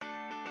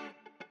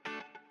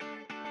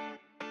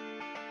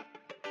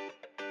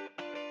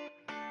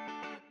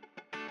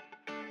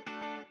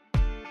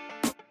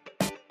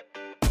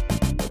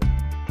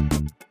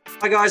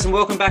Hi guys, and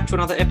welcome back to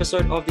another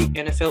episode of the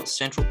NFL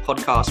Central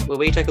podcast, where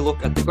we take a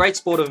look at the great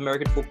sport of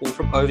American football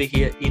from over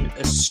here in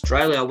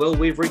Australia. Well,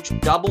 we've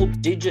reached double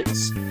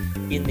digits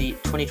in the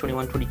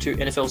 2021-22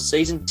 NFL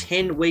season,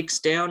 10 weeks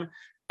down,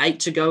 8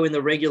 to go in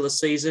the regular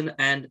season,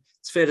 and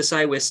it's fair to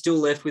say we're still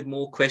left with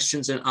more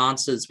questions and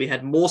answers. We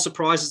had more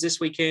surprises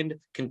this weekend,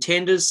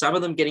 contenders, some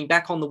of them getting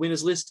back on the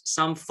winners list,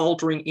 some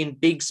faltering in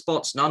big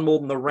spots, none more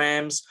than the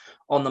Rams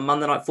on the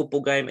Monday Night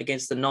Football game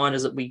against the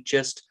Niners that we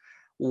just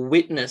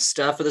witnessed.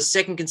 For the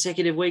second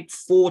consecutive week,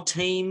 4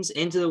 teams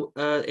entered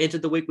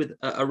the week with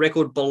a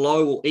record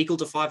below or equal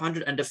to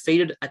 500 and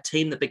defeated a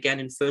team that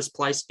began in first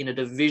place in a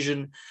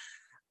division.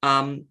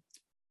 My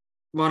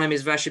name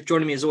is Vaship.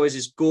 Joining me as always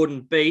is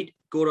Gordon Beat.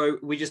 Gordo,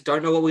 we just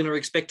don't know what we're going to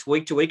expect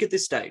week to week at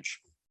this stage.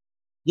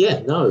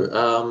 Yeah,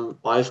 no,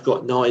 I've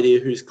got no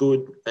idea who's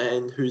good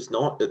and who's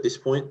not at this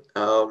point.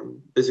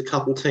 There's a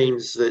couple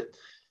teams that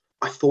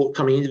I thought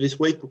coming into this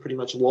week were pretty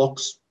much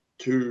locks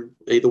to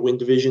either win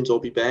divisions or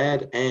be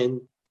bad. And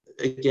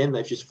again,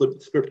 they've just flipped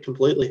the script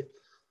completely.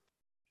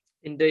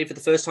 Indeed, for the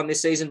first time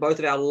this season, both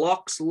of our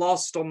locks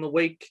lost on the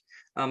week.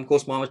 Of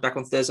course, mine was back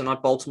on Thursday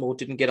night. Baltimore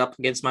didn't get up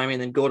against Miami.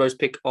 And then Gordo's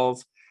pick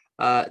of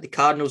the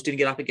Cardinals didn't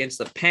get up against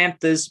the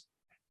Panthers.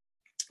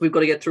 We've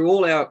got to get through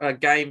all our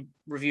game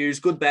reviews,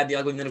 good, bad, the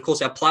ugly, and then, of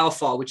course, our playoff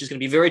file, which is going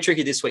to be very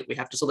tricky this week. We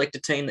have to select a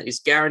team that is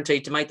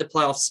guaranteed to make the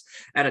playoffs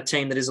and a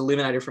team that is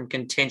eliminated from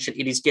contention.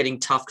 It is getting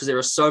tough because there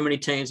are so many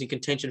teams in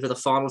contention for the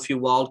final few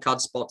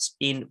wildcard spots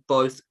in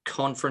both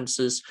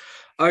conferences.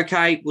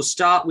 Okay, we'll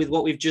start with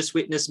what we've just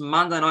witnessed.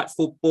 Monday Night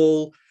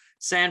Football,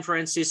 San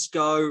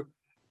Francisco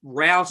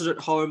routed at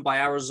home by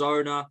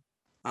Arizona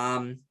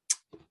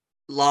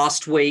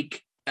last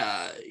week.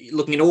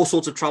 Looking in all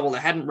sorts of trouble. They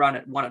hadn't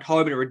won at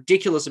home in a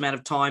ridiculous amount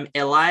of time.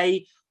 LA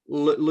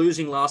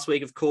losing last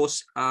week, of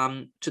course,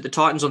 to the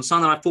Titans on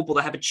Sunday Night Football.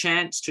 They have a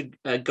chance to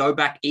go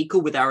back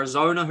equal with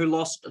Arizona, who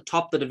lost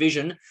atop the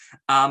division,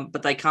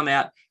 but they come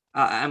out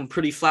and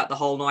pretty flat the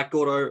whole night.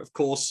 Gordo, of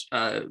course,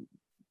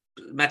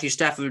 Matthew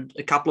Stafford,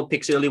 a couple of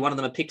picks early, one of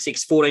them a pick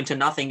six,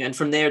 14-0. And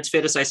from there, it's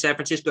fair to say San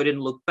Francisco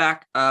didn't look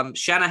back.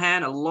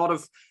 Shanahan, a lot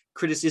of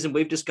criticism.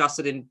 We've discussed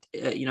it in,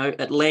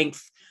 at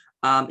length.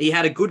 He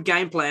had a good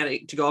game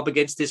plan to go up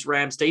against this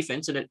Rams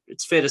defense, and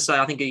it's fair to say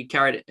I think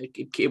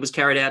it was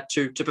carried out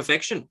to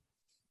perfection.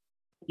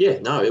 Yeah,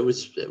 no, it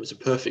was a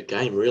perfect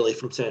game really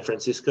from San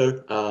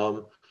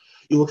Francisco.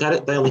 You look at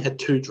it; they only had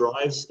 2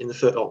 drives in the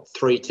first,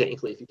 3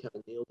 technically if you count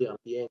a kneel down at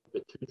the end,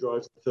 but 2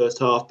 drives in the first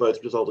half,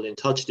 both resulted in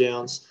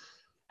touchdowns,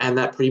 and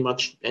that pretty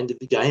much ended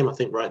the game. I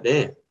think right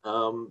there,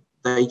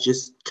 they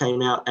just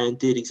came out and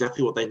did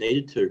exactly what they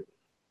needed to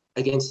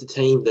against a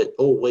team that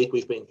all week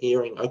we've been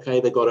hearing, okay,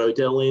 they got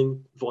Odell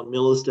in, Von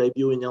Miller's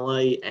debut in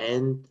LA,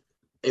 and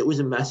it was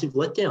a massive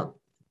letdown.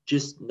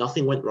 Just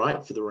nothing went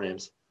right for the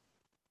Rams.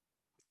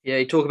 Yeah,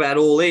 you talk about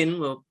all in.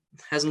 Well,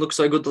 hasn't looked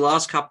so good the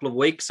last couple of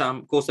weeks.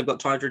 Of course, they've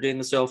got time to redeem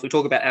themselves. We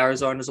talk about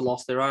Arizona as a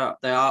loss. They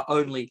are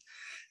only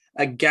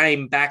a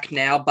game back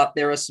now, but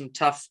there are some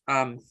tough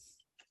matchups.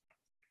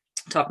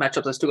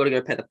 They've still got to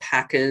go play the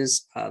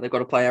Packers. They've got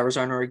to play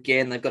Arizona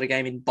again. They've got a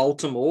game in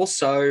Baltimore.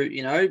 So,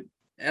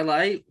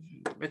 LA,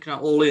 reckon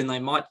all in. They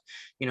might,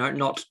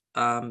 not.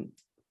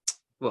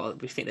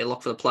 We think they're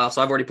locked for the playoffs.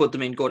 I've already put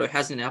them in. Gordo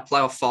hasn't in our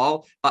playoff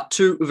file. But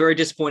 2 very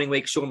disappointing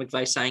weeks. Sean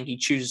McVay saying he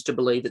chooses to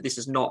believe that this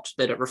is not,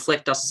 that it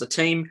reflect us as a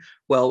team.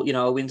 Well,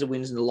 a win's a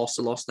win and a loss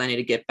a loss. They need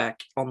to get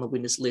back on the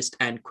winners list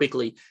and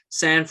quickly.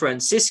 San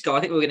Francisco, I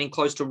think we're getting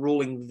close to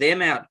ruling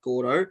them out,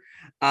 Gordo.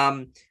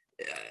 What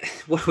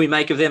do we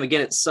make of them?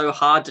 Again, it's so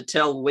hard to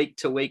tell week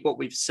to week what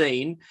we've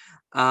seen.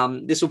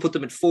 This will put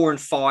them at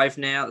 4-5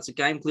 now. It's a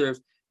game clear of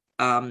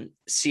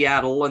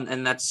Seattle,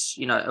 and that's,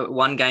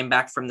 1 game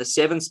back from the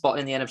 7th spot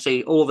in the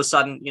NFC. All of a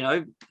sudden,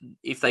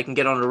 if they can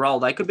get on a roll,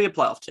 they could be a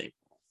playoff team.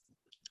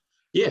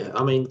 Yeah,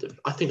 I mean,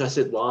 I think I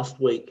said last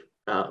week,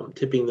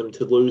 tipping them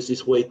to lose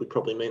this week would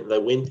probably mean that they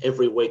win.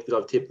 Every week that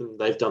I've tipped them,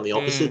 they've done the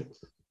opposite.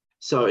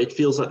 So it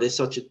feels like they're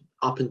such an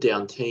up and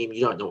down team.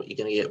 You don't know what you're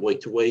going to get week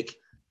to week.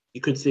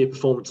 You could see a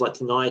performance like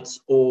tonight's,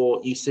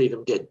 or you see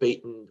them get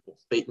beaten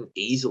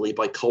easily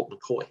by Colt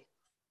McCoy.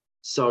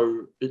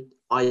 So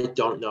I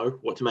don't know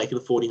what to make of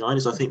the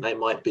 49ers. I think they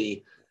might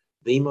be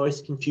the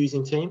most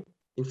confusing team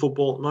in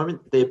football at the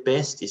moment. Their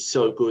best is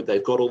so good.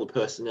 They've got all the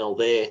personnel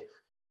there,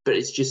 but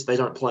it's just they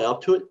don't play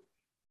up to it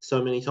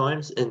so many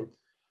times. And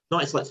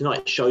nights like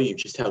tonight show you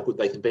just how good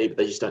they can be, but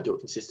they just don't do it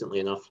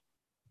consistently enough.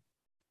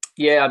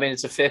 Yeah, I mean,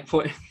 it's a fair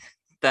point.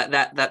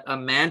 That a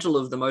mantle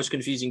of the most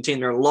confusing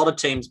team. There are a lot of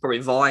teams probably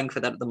vying for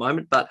that at the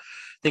moment, but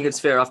I think it's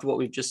fair after what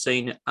we've just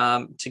seen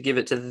to give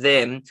it to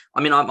them.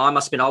 I mean, I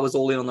must admit, I was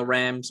all in on the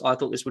Rams. I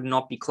thought this would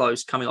not be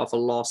close coming off a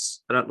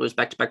loss. They don't lose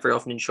back-to-back very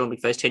often in Sean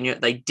McVay's tenure.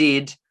 They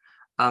did.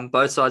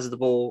 Both sides of the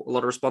ball, a lot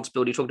of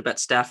responsibility. You talked about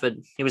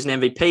Stafford. He was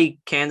an MVP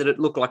candidate.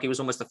 Looked like he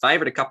was almost a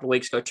favorite a couple of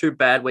weeks ago. 2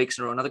 bad weeks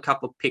in a row, another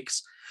couple of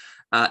picks.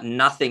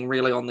 Nothing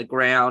really on the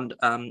ground.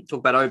 Talk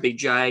about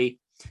OBJ.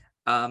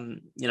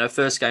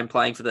 First game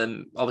playing for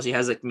them, obviously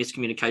has a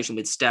miscommunication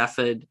with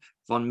Stafford.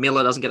 Von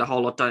Miller doesn't get a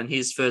whole lot done in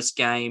his first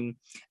game.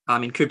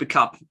 In Cooper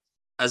Kupp,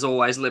 as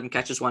always, 11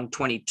 catches,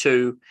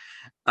 122.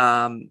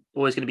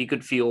 Always going to be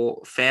good for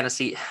your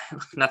fantasy.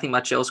 Nothing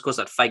much else. Of course,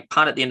 that fake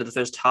punt at the end of the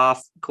first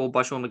half called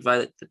by Sean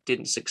McVay that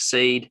didn't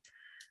succeed.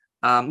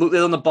 Look,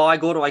 they're on the bye,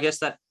 Gordo. I guess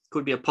that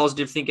could be a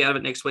positive thing out of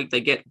it next week.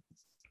 They get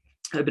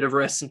a bit of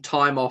rest and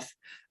time off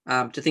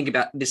to think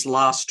about this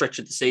last stretch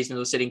of the season.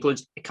 As I said,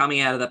 includes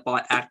coming out of that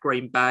bye at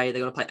Green Bay.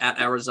 They've got to play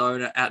at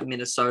Arizona, at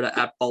Minnesota,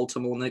 at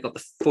Baltimore, and they've got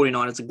the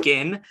 49ers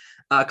again.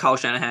 Kyle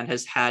Shanahan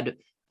has had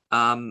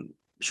Sean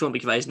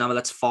McVay's number.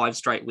 That's 5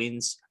 straight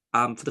wins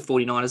for the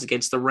 49ers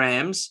against the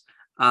Rams.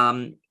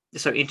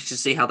 So interested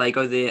to see how they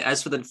go there.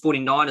 As for the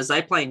 49ers,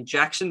 they play in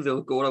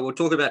Jacksonville, Gordo. We'll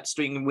talk about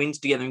stringing wins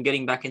together and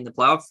getting back in the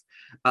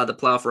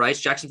playoff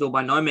race. Jacksonville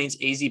by no means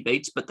easy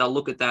beats, but they'll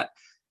look at that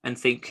and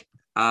think,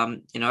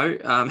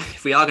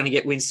 if we are going to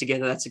get wins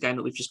together, that's a game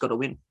that we've just got to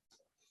win.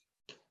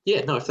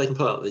 Yeah, no, if they can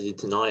play like they did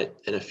tonight,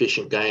 an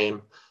efficient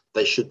game,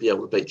 they should be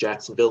able to beat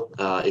Jacksonville.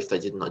 If they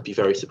didn't, I'd be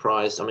very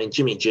surprised. I mean,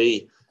 Jimmy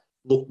G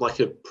looked like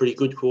a pretty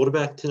good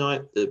quarterback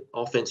tonight. The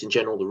offense in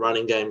general, the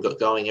running game got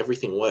going,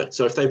 everything worked.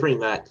 So if they bring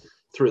that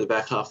through the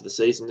back half of the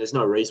season, there's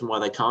no reason why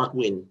they can't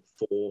win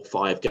 4 or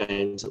 5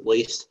 games at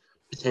least,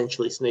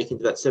 potentially sneak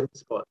into that 7th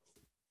spot.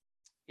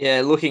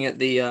 Yeah, looking at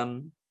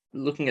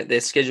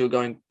their schedule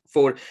going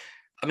forward,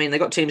 I mean, they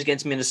got teams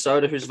against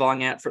Minnesota who's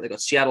vying out for it. They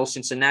got Seattle,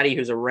 Cincinnati,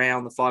 who's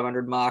around the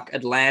 500 mark.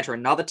 Atlanta,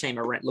 another team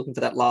looking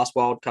for that last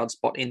wild card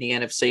spot in the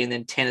NFC, and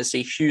then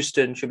Tennessee,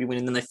 Houston should be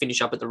winning. Then they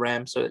finish up at the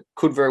Rams, so it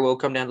could very well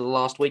come down to the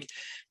last week.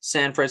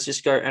 San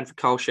Francisco and for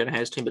Kyle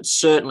Shanahan's team, but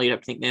certainly I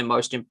think their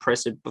most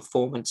impressive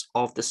performance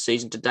of the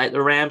season to date.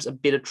 The Rams, a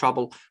bit of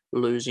trouble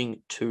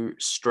losing 2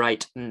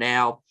 straight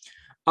now.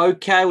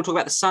 Okay, we'll talk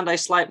about the Sunday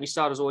slate. We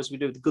start, as always, we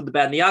do with the good, the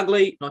bad, and the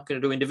ugly. Not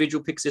going to do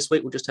individual picks this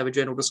week. We'll just have a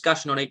general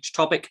discussion on each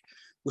topic.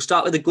 We'll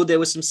start with the good. There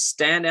were some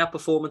standout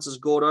performances,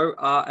 Gordo.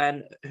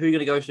 And who are you going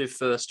to go to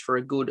first for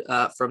a good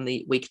from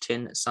the Week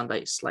 10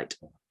 Sunday slate?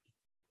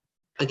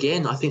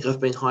 Again, I think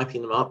I've been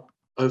hyping them up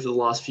over the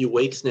last few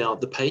weeks now.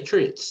 The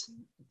Patriots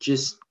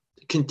just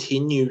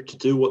continue to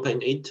do what they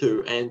need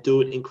to and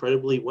do it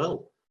incredibly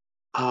well.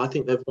 I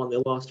think they've won their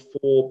last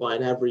 4 by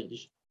an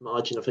average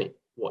margin, I think,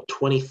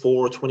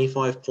 24 or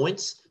 25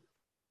 points,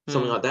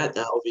 something like that.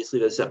 Obviously,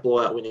 there's that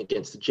blowout win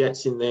against the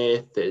Jets in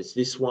there. There's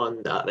this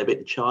one. They beat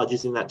the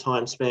Chargers in that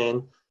time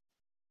span.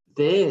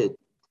 They're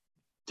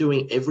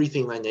doing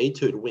everything they need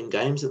to win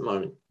games at the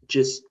moment.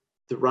 Just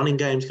the running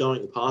game's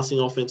going. The passing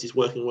offense is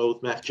working well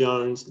with Mac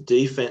Jones. The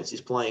defense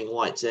is playing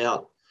lights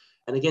out.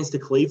 And against the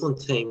Cleveland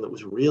team that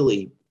was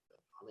really,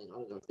 I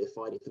don't know if they're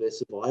fighting for their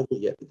survival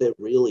yet, but they're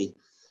really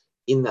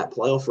in that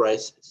playoff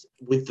race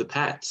with the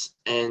Pats.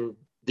 And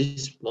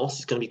this loss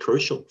is going to be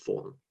crucial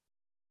for them.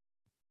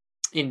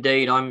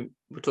 Indeed,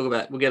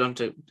 we'll get on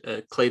to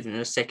Cleveland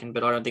in a second,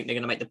 but I don't think they're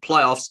going to make the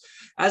playoffs.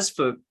 As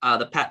for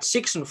the Pats,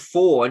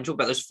 6-4, and talk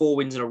about those 4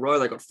 wins in a row.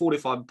 They got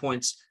 45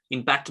 points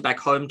in back-to-back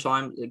home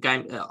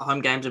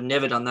games. Have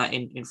never done that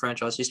in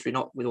franchise history,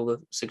 not with all the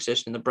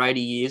success in the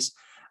Brady years.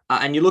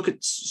 And you look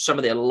at some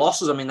of their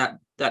losses. I mean,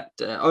 that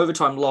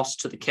overtime loss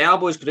to the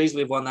Cowboys could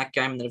easily have won that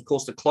game, and then of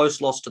course the close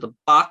loss to the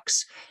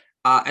Bucks.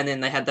 And then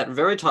they had that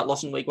very tight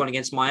loss in week 1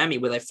 against Miami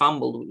where they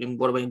fumbled in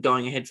what have been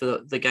going ahead for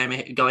the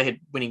game,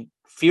 go-ahead winning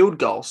field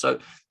goal. So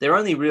their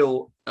only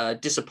real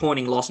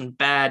disappointing loss and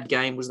bad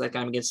game was that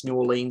game against New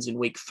Orleans in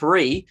week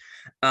 3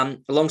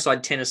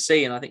 alongside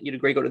Tennessee. And I think you'd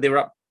agree, they were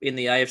up in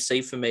the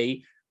AFC for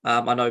me.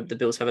 I know the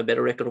Bills have a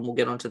better record and we'll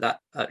get onto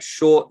that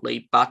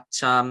shortly. But,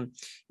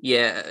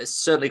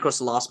 certainly across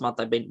the last month,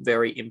 they've been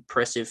very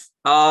impressive.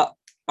 I'm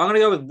going to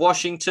go with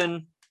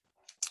Washington.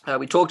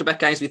 We talked about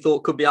games we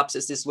thought could be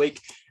upsets this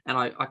week.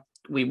 And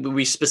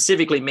we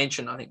specifically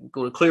mentioned, I think,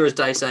 clear as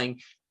day,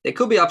 saying there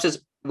could be upsets.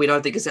 We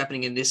don't think it's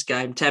happening in this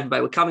game. Tampa Bay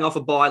were coming off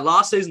a bye.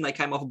 Last season, they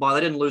came off a bye.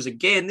 They didn't lose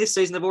again. This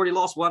season, they've already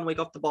lost 1 week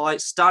off the bye.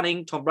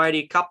 Stunning. Tom Brady,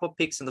 a couple of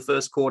picks in the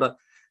first quarter.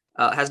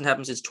 Hasn't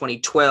happened since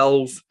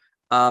 2012.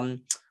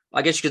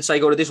 I guess you could say,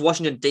 go to this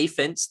Washington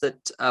defense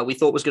that we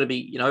thought was going to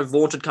be,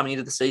 vaunted coming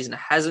into the season.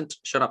 Hasn't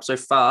shown up so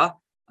far.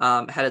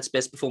 Had its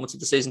best performance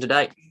of the season to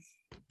date.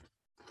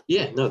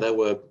 Yeah, no, they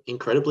were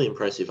incredibly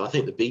impressive. I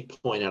think the big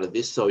point out of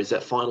this, though, is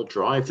that final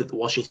drive that the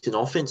Washington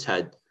offense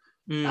had.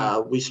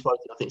 We've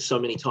spoken, I think, so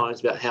many times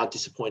about how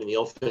disappointing the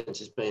offense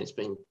has been. It's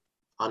been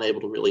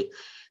unable to really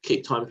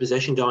keep time of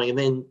possession going. And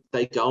then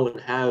they go and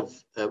have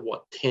a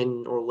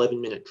 10 or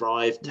 11-minute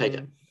drive, take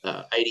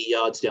 80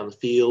 yards down the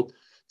field,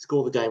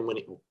 score the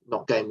game-winning,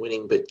 not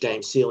game-winning, but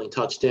game-sealing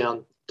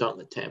touchdown. Don't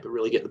let Tampa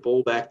really get the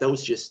ball back. That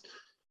was just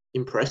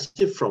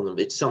impressive from them.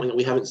 It's something that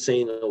we haven't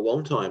seen in a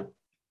long time.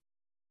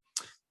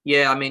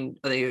 Yeah, I mean,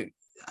 I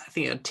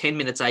think 10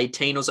 minutes,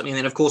 18 or something. And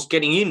then, of course,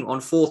 getting in on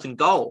 4th and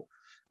goal.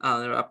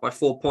 They're up by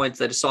 4 points.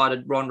 They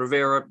decided Ron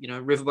Rivera,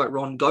 Riverboat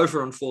Ron, go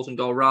for on 4th and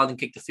goal rather than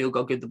kick the field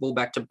goal, give the ball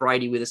back to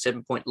Brady with a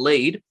 7-point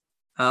lead.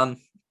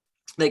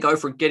 They go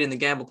for it, get in, the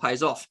gamble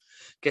pays off.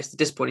 I guess the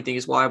disappointing thing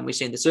is, why haven't we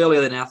seen this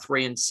earlier? They're now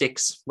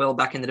 3-6, well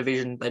back in the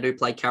division. They do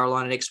play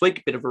Carolina next week,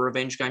 a bit of a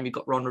revenge game. You've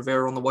got Ron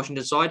Rivera on the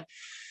Washington side.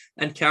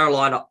 and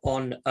Carolina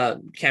on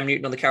Cam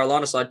Newton on the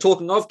Carolina side.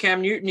 Talking of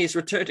Cam Newton, his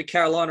return to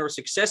Carolina, a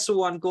successful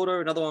one, Gordo.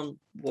 Another one,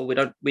 well,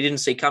 we didn't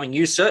see coming.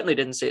 You certainly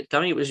didn't see it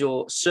coming. It was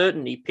your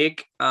certainty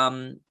pick.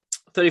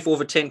 34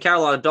 for 10.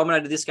 Carolina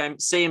dominated this game.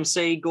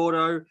 CMC,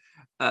 Gordo,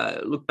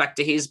 look back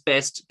to his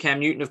best. Cam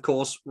Newton, of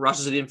course,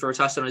 rushes it in for a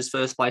touchdown on his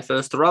first play.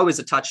 First throw is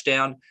a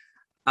touchdown.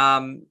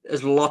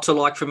 There's a lot to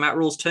like from Matt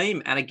Rule's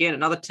team. And again,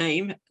 another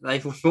team,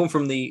 they've gone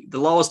from the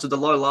lowest to the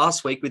low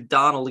last week with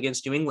Darnold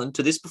against New England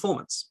to this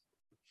performance.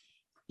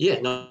 Yeah,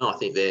 no, I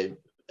think they're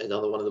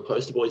another one of the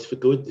poster boys for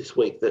good this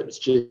week. That was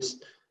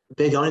just,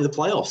 they're going to the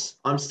playoffs.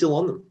 I'm still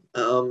on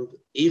them.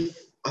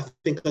 I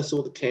think I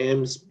saw the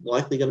Cam's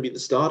likely going to be the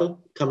starter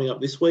coming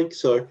up this week.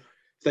 So if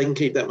they can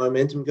keep that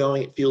momentum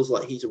going, it feels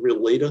like he's a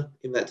real leader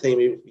in that team,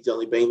 even if he's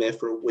only been there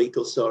for a week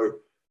or so.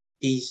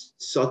 He's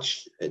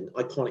such an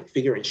iconic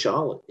figure in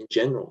Charlotte in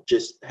general.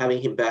 Just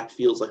having him back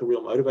feels like a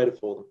real motivator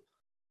for them.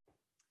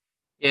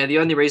 Yeah, the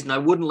only reason I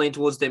wouldn't lean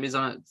towards them is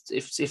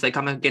if they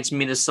come against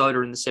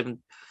Minnesota in the 7th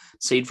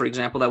seed, for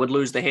example, they would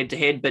lose the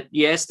head-to-head. But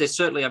yes, they're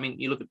certainly, I mean,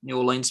 you look at New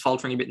Orleans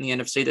faltering a bit in the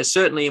NFC. They're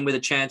certainly in with a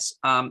chance.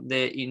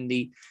 They're in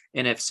the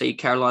NFC,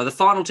 Carolina. The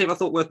final team I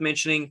thought worth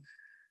mentioning,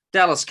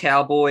 Dallas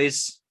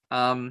Cowboys.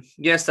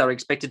 Yes, they were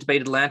expected to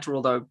beat Atlanta,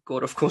 although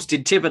God, of course,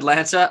 did tip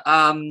Atlanta.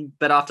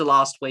 But after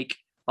last week,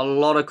 a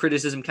lot of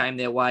criticism came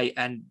their way,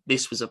 and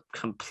this was a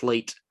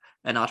complete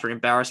and utter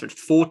embarrassment.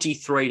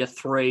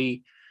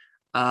 43-3.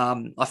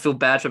 I feel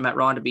bad for Matt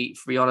Ryan, to be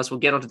honest. We'll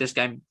get onto this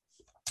game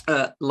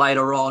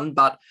later on,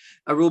 but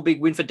a real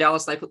big win for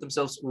Dallas. They put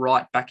themselves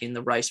right back in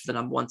the race for the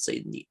number 1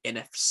 seed in the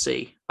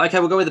NFC. Okay,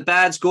 we'll go with the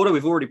bads. Gordo,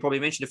 we've already probably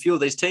mentioned a few of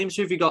these teams.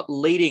 Who have you got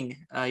leading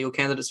your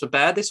candidates for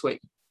bad this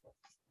week?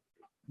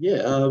 Yeah,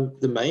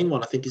 the main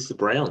one I think is the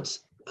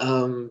Browns.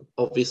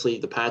 Obviously,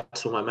 the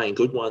Pats were my main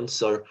good one.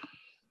 So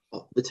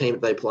the team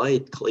that they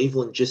played,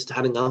 Cleveland, just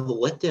had another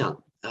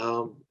letdown.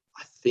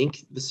 I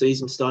think the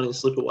season's starting to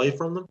slip away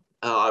from them.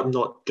 I'm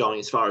not going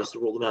as far as to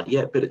rule them out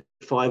yet, but at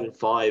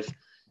 5-5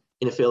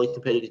 in a fairly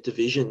competitive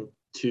division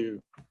to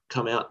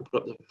come out and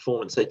put up the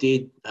performance they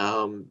did,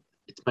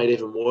 it's made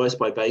even worse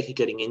by Baker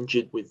getting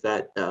injured with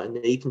that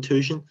knee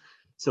contusion.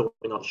 So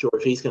we're not sure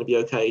if he's going to be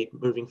okay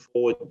moving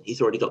forward.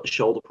 He's already got the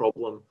shoulder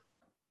problem.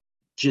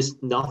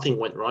 Just nothing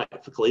went right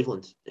for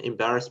Cleveland.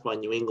 Embarrassed by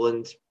New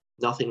England.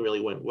 Nothing really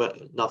went well.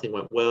 Nothing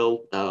went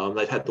well.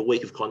 They've had the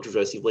week of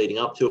controversy leading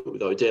up to it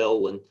with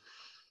Odell, and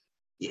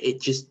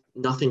it just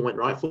nothing went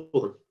right for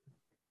them.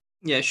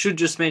 Yeah, should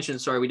just mention,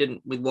 sorry, we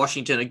didn't, with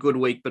Washington, a good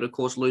week, but of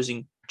course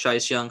losing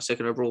Chase Young,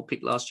 2nd overall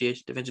pick last year,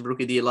 Defensive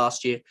Rookie of the Year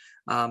last year.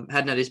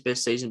 Hadn't had his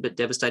best season, but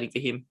devastating for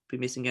him, be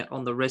missing out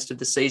on the rest of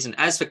the season.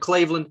 As for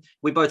Cleveland,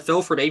 we both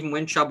fell for it. Even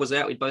when Chubb was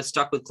out, we both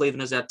stuck with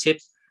Cleveland as our tip.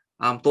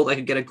 Thought they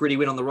could get a gritty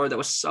win on the road. That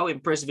was so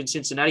impressive in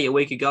Cincinnati a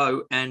week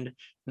ago. And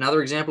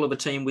another example of a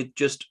team with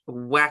just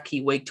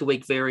wacky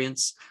week-to-week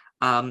variance.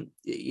 They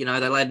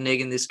laid an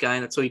egg in this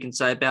game. That's all you can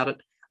say about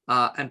it.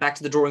 And back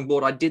to the drawing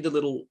board, I did the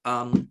little...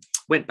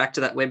 went back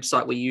to that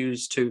website we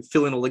used to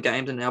fill in all the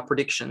games and our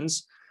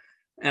predictions.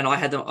 And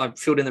I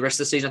filled in the rest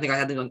of the season. I think I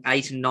had them on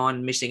 8 and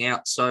 9 missing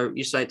out. So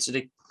you say it's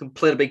a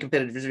completely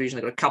competitive division.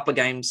 They've got a couple of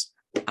games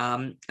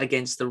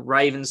against the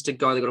Ravens to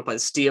go. They've got to play the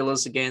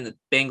Steelers again, the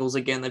Bengals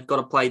again. They've got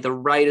to play the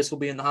Raiders will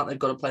be in the hunt. They've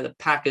got to play the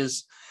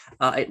Packers.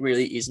 It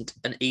really isn't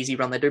an easy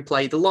run. They do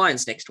play the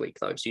Lions next week,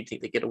 though. So you'd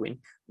think they get a win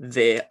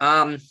there.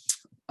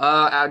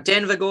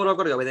 Denver, Gordo, I've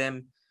got to go with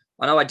them.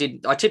 I know I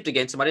tipped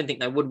against them. I didn't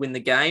think they would win the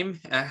game,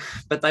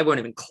 but they weren't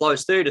even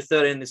close.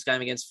 30-13 in this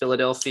game against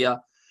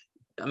Philadelphia.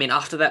 I mean,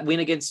 after that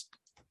win against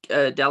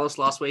Dallas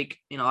last week,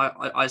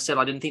 I said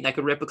I didn't think they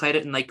could replicate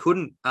it, and they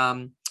couldn't.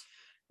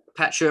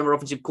 Pat Shurmur,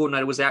 offensive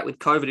coordinator, was out with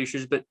COVID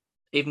issues, but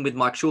even with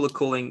Mike Shula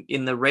calling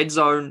in the red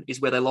zone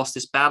is where they lost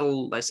this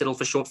battle. They settled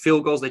for short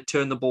field goals. They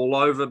turned the ball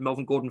over.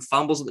 Melvin Gordon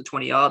fumbles at the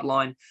 20-yard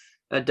line.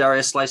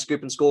 Darius Slay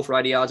scoop and score for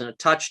 80 yards and a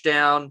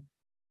touchdown.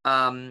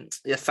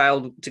 They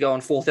failed to go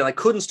on 4th down. They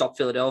couldn't stop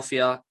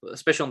Philadelphia,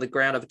 especially on the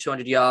ground over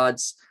 200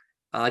 yards.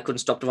 They couldn't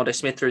stop Devontae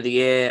Smith through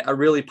the air. A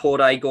really poor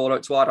day, Gordo.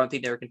 It's why I don't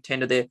think they're a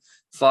contender. They're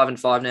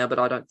 5-5 now, but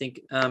I don't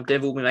think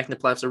Denver will be making the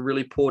playoffs. A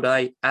really poor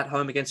day at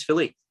home against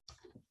Philly.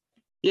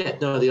 Yeah,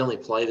 no, the only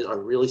play that I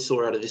really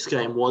saw out of this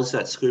game was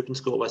that scoop and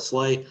score by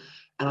Slay.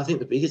 And I think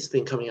the biggest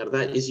thing coming out of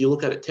that is you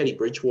look at it, Teddy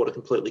Bridgewater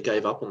completely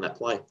gave up on that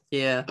play.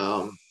 Yeah.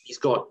 He's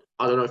got,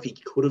 I don't know if he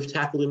could have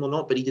tackled him or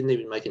not, but he didn't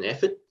even make an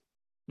effort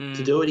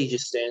to do it. He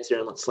just stands there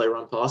and lets Slay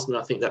run past him.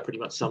 And I think that pretty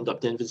much summed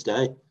up Denver's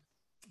day.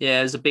 Yeah,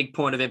 there's a big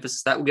point of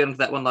emphasis. That we'll get into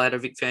that one later.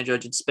 Vic Fangio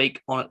did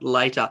speak on it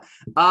later.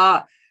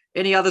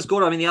 Any others,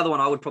 Gordon? I mean, the other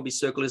one I would probably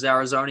circle is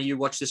Arizona. You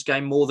watched this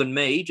game more than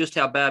me. Just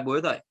how bad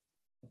were they?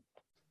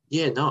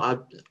 Yeah,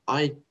 no,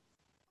 I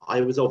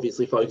was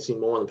obviously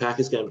focusing more on the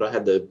Packers game, but I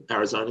had the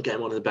Arizona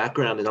game on in the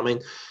background. And I mean,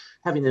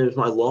 having them as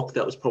my lock,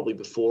 that was probably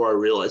before I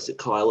realized that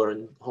Kyler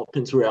and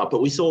Hopkins were out.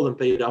 But we saw them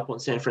beat up on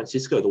San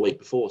Francisco the week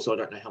before, so I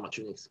don't know how much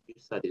of an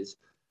excuse that is,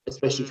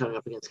 especially coming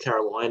up against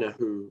Carolina,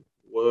 who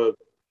were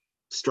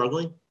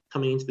struggling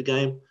coming into the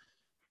game.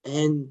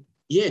 And,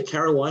 yeah,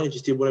 Carolina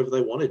just did whatever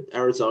they wanted.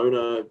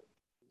 Arizona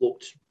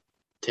looked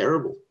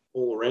terrible.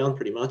 all around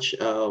pretty much.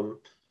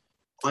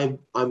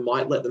 I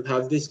might let them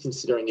have this,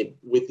 considering it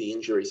with the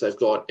injuries they've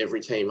got.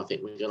 Every team, I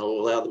think we're going to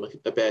allow them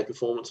a bad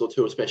performance or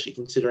two, especially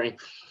considering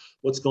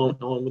what's going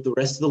on with the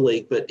rest of the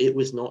league. But it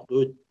was not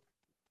good.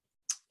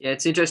 Yeah,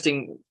 it's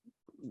interesting.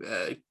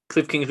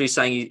 Cliff Kingsbury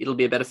saying it'll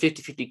be about a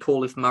 50-50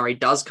 call if Murray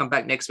does come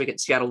back next week at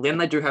Seattle. Then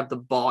they do have the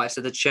bye,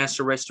 so the chance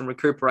to rest and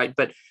recuperate.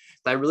 But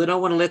they really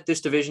don't want to let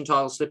this division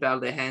title slip out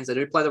of their hands. They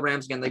do play the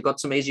Rams again. They've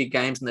got some easier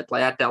games, and they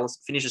play at Dallas.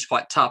 The finish is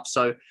quite tough.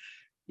 So,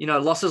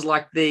 losses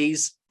like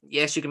these,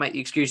 yes, you can make the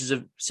excuses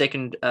of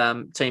second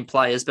team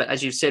players, but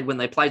as you've said, when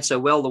they played so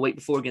well the week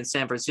before against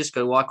San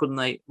Francisco, why couldn't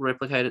they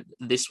replicate it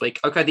this week?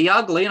 Okay, the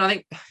ugly, and I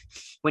think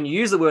when you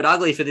use the word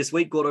ugly for this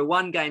week, Gordo,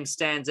 one game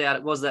stands out.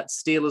 It was that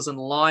Steelers and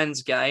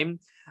Lions game.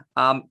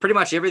 Pretty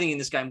much everything in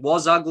this game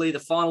was ugly. The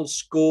final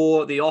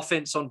score, the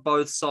offense on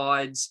both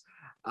sides,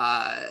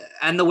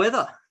 and the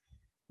weather.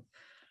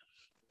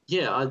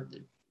 Yeah,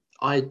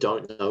 I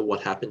don't know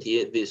what happened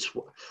here.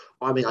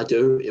 I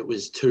do. It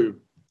was two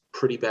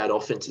pretty bad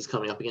offenses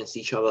coming up against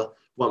each other,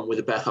 one with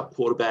a backup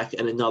quarterback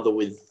and another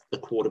with a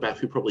quarterback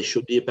who probably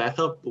should be a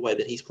backup, the way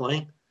that he's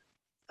playing.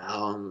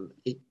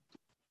 The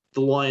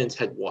Lions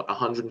had,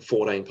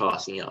 114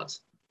 passing yards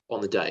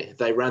on the day.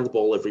 They ran the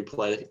ball every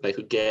play they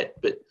could get,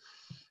 but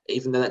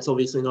even then, that's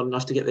obviously not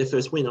enough to get their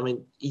first win. I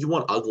mean, you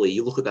want ugly.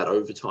 You look at that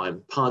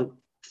overtime. Punt,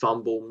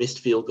 fumble, missed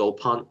field goal,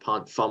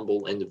 punt,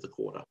 fumble, end of the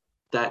quarter.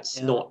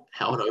 That's not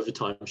how an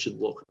overtime should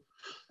look.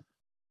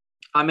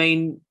 I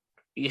mean,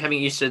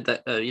 you said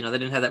that, they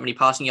didn't have that many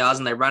passing yards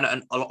and they ran it,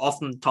 and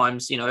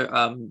oftentimes,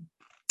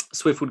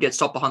 Swift would get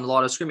stopped behind the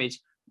line of scrimmage.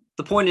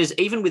 The point is,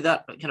 even with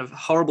that kind of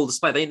horrible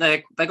display,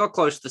 they got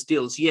close to the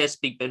Steelers. Yes,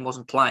 Big Ben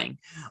wasn't playing.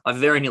 I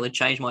very nearly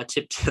changed my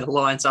tip to the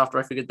Lions after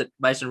I figured that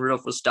Mason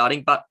Rudolph was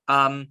starting. But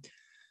I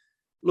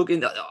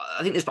think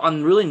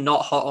I'm really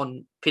not hot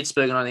on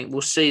Pittsburgh, and I think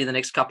we'll see in the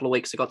next couple of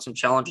weeks. They've got some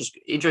challenges.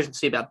 Interesting to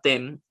see about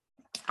them.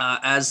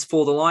 As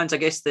for the Lions, I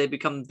guess they're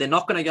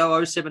not going to go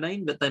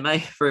 0-17, but they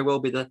may very well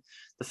be the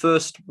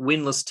first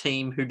winless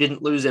team who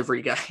didn't lose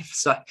every game.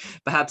 So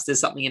perhaps there's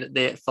something in it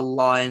there for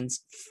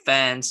Lions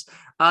fans.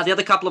 The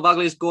other couple of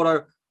uglies,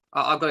 Gordo,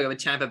 I've got to go with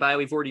Tampa Bay.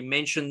 We've already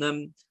mentioned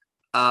them.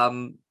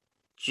 Back-to-back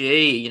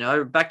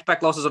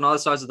losses on either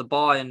sides of the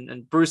bye,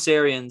 and Bruce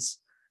Arians,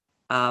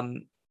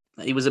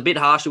 he was a bit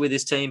harsher with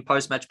his team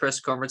post-match press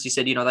conference. He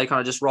said, they kind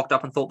of just rocked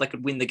up and thought they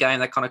could win the game.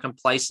 That kind of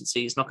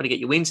complacency is not going to get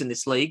you wins in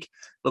this league.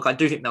 Look, I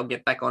do think they'll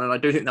get back on it. I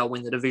do think they'll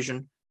win the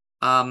division.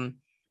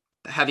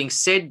 Having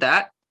said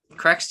that,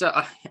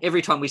 Crackster,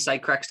 every time we say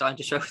Crackster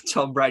to show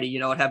Tom Brady, you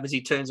know what happens?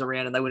 He turns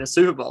around and they win a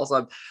Super Bowl. So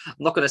I'm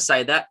not going to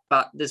say that,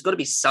 but there's got to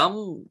be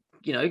some,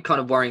 kind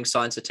of worrying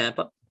signs for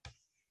Tampa.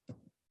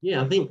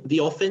 Yeah, I think the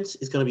offense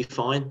is going to be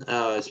fine,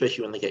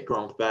 especially when they get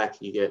Gronk back,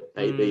 you get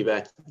AB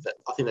back.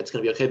 I think that's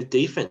going to be okay. The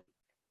defense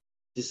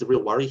is the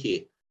real worry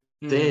here.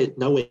 They're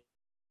nowhere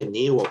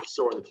near what we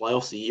saw in the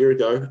playoffs a year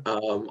ago.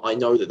 I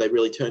know that they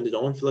really turned it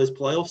on for those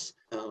playoffs.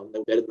 They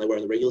were better than they were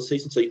in the regular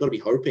season, so you've got to be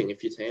hoping,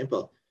 if you're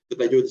Tampa, that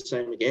they do the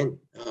same again.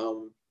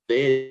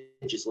 They're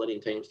just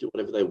letting teams do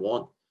whatever they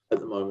want at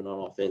the moment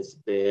on offense.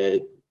 They're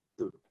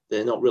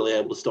not really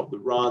able to stop the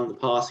run, the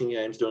passing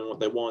game's doing what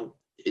they want.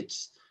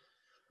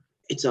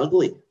 It's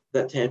ugly,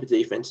 that Tampa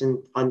defense.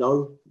 And I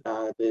know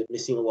they're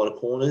missing a lot of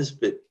corners,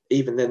 but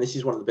even then, this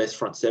is one of the best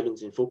front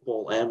sevens in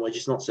football, and we're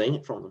just not seeing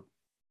it from them.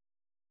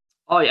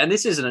 Oh, yeah, and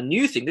this isn't a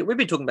new thing. We've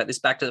been talking about this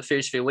back to the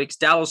first few weeks.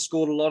 Dallas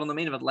scored a lot on them.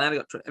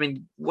 Atlanta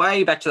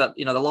way back to that,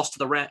 the loss to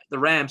the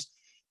Rams.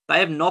 They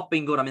have not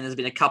been good. I mean, there's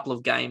been a couple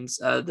of games.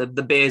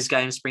 The Bears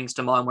game springs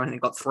to mind where I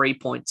think they got 3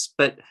 points.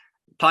 But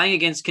playing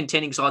against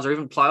contending sides or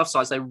even playoff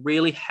sides, they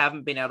really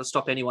haven't been able to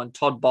stop anyone.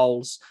 Todd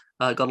Bowles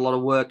got a lot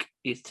of work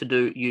to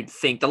do, you'd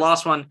think. The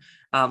last one,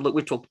 look,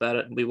 we've talked about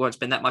it, and we won't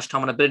spend that much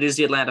time on it, but it is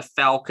the Atlanta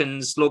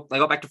Falcons. Look, they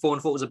got back to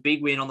 4-4. It was a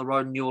big win on the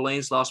road in New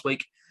Orleans last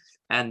week,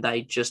 and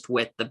they just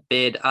wet the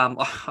bed.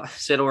 I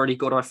said already,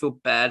 God, I feel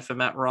bad for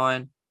Matt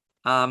Ryan.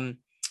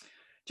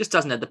 Just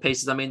doesn't have the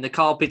pieces. I mean, the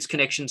Kyle Pitts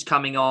connection's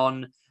coming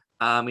on.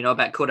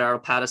 About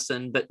Cordero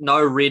Patterson, but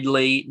no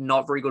Ridley,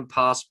 not very good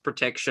pass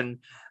protection,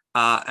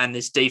 and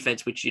this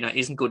defense, which,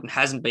 isn't good and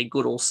hasn't been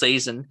good all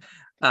season.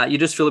 You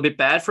just feel a bit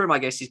bad for him. I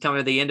guess he's coming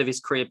to the end of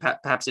his career,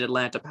 perhaps in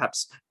Atlanta,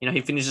 perhaps,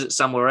 he finishes it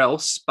somewhere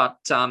else. But,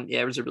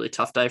 it was a really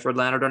tough day for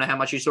Atlanta. I don't know how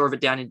much you saw of it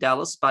down in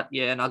Dallas, but,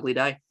 an ugly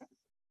day.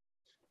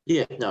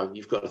 Yeah, no,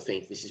 you've got to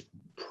think this is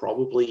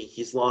probably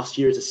his last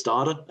year as a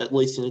starter, at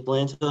least in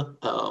Atlanta.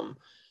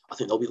 I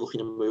think they'll be looking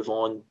to move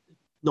on.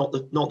 Not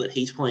that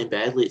he's playing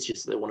badly, it's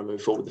just they want to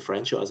move forward with the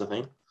franchise, I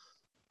think.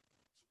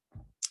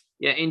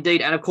 Yeah,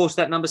 indeed. And, of course,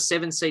 that number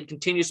 7 seed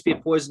continues to be a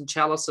poison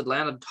chalice.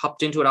 Atlanta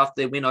hopped into it after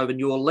their win over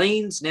New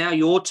Orleans. Now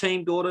your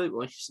team, Gordo,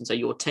 well, I shouldn't say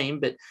your team,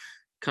 but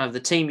kind of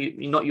the team,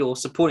 not your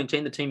supporting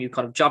team, the team you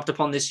kind of jumped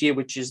upon this year,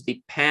 which is the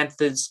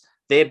Panthers.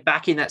 They're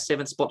back in that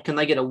 7th spot. Can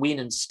they get a win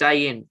and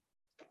stay in?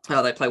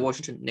 They play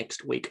Washington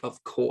next week,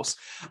 of course.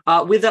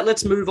 With that,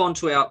 let's move on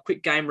to our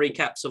quick game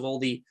recaps of all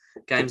the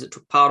games that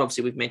took part.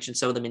 Obviously, we've mentioned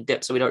some of them in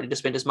depth, so we don't need to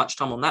spend as much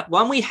time on that.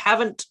 One we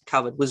haven't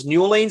covered was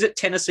New Orleans at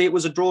Tennessee. It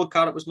was a draw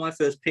card. It was my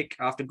first pick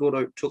after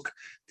Gordo took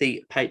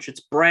the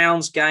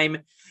Patriots-Browns game.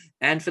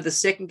 And for the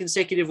second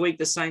consecutive week,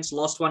 the Saints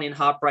lost one in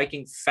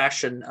heartbreaking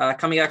fashion.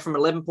 Coming back from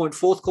 11-point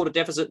fourth quarter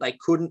deficit, they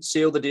couldn't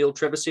seal the deal.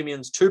 Trevor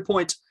Siemian's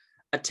 2-point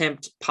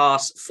attempt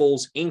pass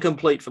falls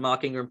incomplete for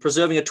Mark Ingram,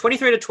 preserving a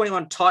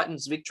 23-21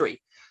 Titans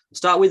victory.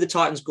 Start with the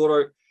Titans,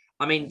 Gordo.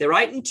 I mean, they're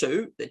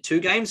 8-2. They're 2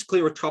 games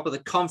clear of top of the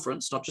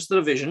conference, not just the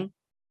division.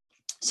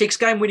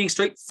 6-game winning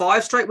streak,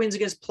 5 straight wins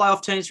against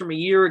playoff teams from a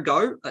year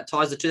ago. That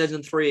ties the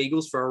 2003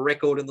 Eagles for a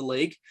record in the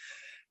league.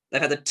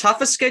 They've had the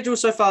toughest schedule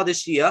so far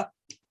this year.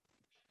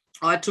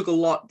 I took a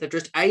lot. They've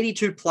just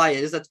 82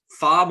 players. That's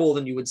far more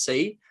than you would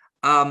see.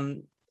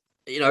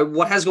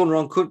 What has gone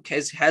wrong could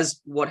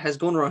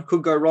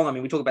go wrong. I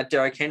mean, we talk about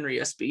Derrick Henry,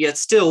 yes, but yet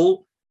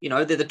still,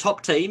 they're the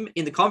top team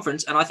in the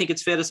conference, and I think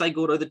it's fair to say,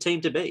 Gordo, the team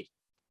to beat.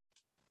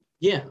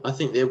 Yeah, I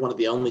think they're one of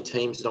the only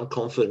teams that I'm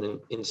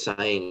confident in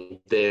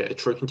saying they're a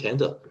true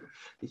contender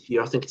this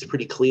year. I think it's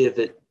pretty clear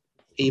that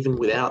even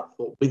with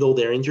all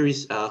their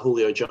injuries,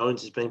 Julio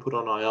Jones has been put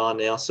on IR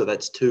now, so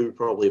that's 2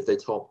 probably of their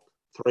top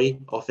 3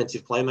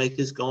 offensive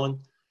playmakers gone.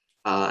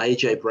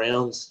 AJ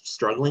Brown's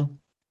struggling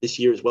this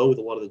year as well with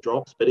a lot of the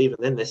drops, but even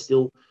then they're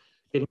still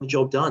getting the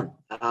job done.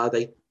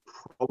 They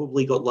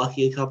probably got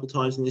lucky a couple of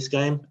times in this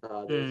game.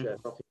 There's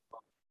nothing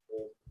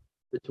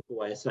that took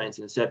away a Saints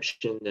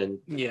interception and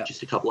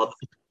just a couple other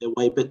things their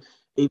way. But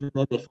even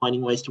then, they're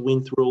finding ways to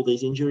win through all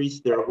these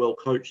injuries. They're a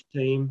well-coached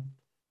team.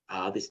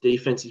 This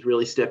defense is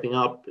really stepping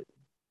up.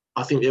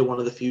 I think they're one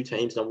of the few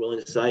teams I'm willing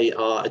to say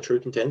are a true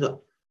contender.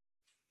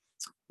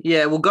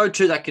 Yeah, we'll go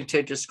to that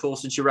contentious call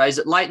since you raised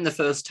it. Late in the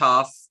first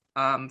half,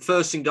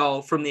 first and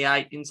goal from the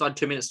 8, inside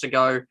 2 minutes to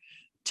go.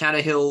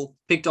 Tannehill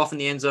picked off in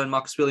the end zone.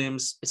 Marcus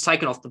Williams is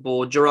taken off the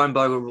board. Jerome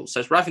Bogle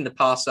says roughing the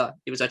passer.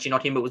 It was actually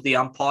not him, but it was the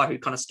umpire who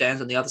kind of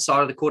stands on the other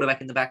side of the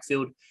quarterback in the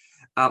backfield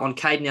on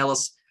Caden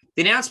Ellis.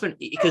 The announcement,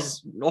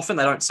 because often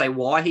they don't say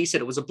why, he said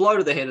it was a blow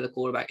to the head of the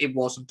quarterback. It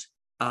wasn't.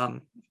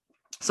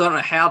 So I don't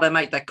know how they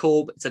make that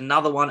call, but it's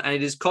another one, and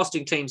it is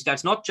costing teams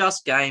games, not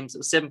just games. It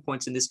was 7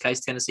 points in this case.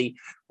 Tennessee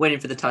went in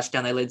for the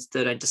touchdown. They led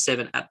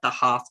 13-7 at the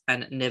half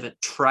and never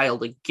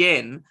trailed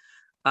again.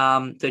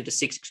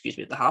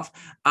 13-6, at the half.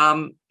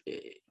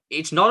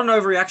 It's not an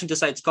overreaction to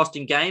say it's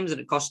costing games and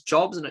it costs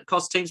jobs and it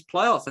costs teams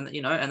playoff.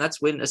 And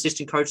that's when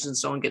assistant coaches and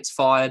so on gets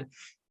fired.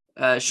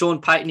 Sean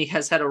Payton, he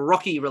has had a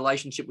rocky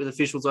relationship with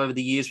officials over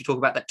the years. We talk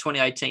about that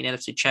 2018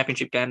 NFC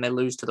Championship game they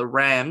lose to the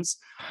Rams.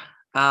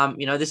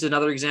 This is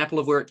another example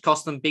of where it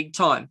cost them big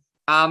time.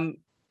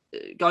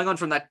 Going on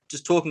from that,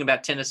 just talking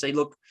about Tennessee,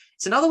 look,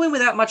 it's another win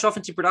without much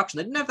offensive production.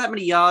 They didn't have that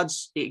many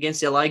yards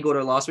against LA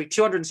Gordo last week,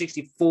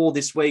 264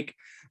 this week.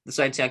 The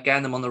Saints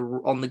outgained them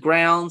on the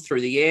ground,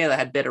 through the air. They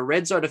had better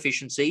red zone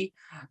efficiency.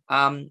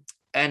 But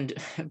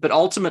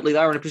ultimately, they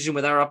were in a position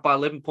where they were up by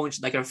 11 points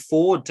and they could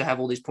afford to have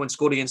all these points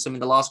scored against them in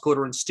the last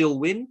quarter and still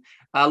win.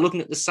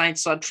 Looking at the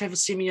Saints side, Trevor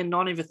Siemian,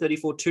 19 for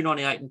 34,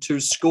 298 and 2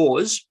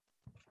 scores.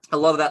 A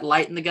lot of that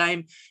late in the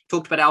game.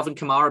 Talked about Alvin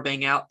Kamara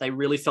being out. They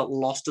really felt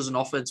lost as an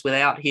offense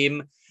without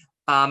him.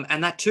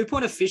 And that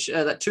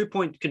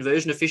 2-point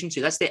conversion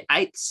efficiency, that's their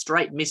 8th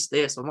straight miss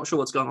there. So I'm not sure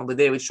what's going on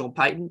with Sean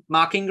Payton.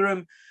 Mark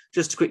Ingram,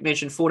 just a quick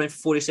mention, 14 for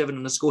 47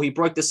 on the score. He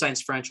broke the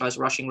Saints franchise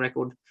rushing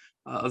record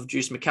of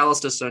Juice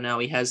McAllister. So now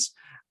he has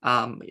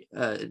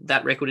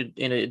that record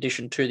in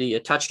addition to the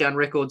touchdown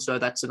record. So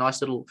that's a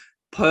nice little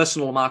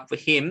personal mark for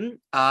him.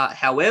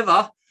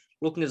 However,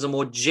 looking at a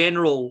more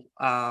general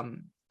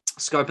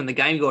scope in the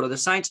game, you go to the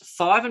Saints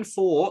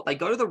 5-4. They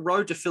go to the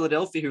road to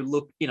Philadelphia, who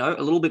look,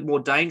 a little bit more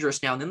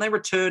dangerous now. And then they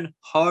return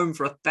home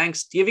for a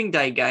Thanksgiving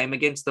Day game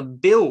against the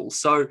Bills.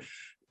 So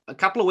a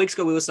couple of weeks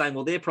ago, we were saying,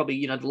 well, they're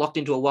probably, locked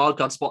into a wild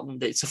card spot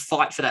and it's a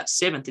fight for that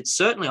 7th. It's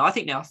certainly, I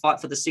think, now a fight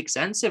for the 6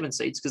 and 7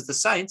 seeds because the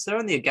Saints, they're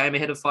only a game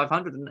ahead of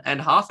 500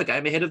 and half a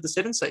game ahead of the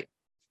 7 seed.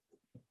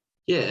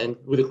 Yeah, and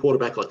with a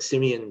quarterback like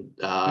Siemian,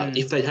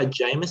 if they had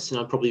Jameis,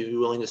 I'd probably be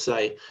willing to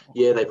say,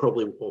 yeah,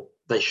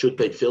 they should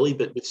beat Philly.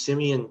 But with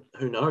Siemian,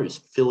 who knows?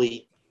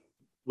 Philly,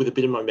 with a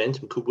bit of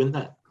momentum, could win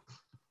that.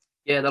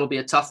 Yeah, that'll be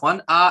a tough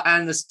one.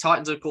 And the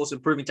Titans, of course,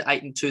 improving to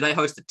 8-2. They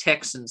host the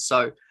Texans.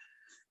 So,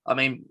 I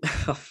mean,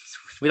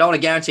 we don't want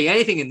to guarantee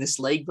anything in this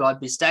league, but I'd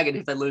be staggered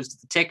if they lose to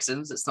the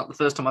Texans. It's not the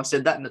first time I've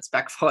said that, and it's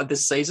backfired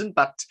this season,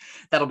 but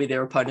that'll be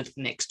their opponent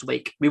next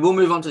week. We will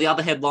move on to the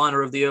other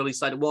headliner of the early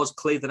slate. It was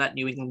Cleveland at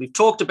New England. We've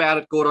talked about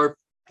it, Gordo.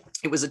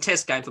 It was a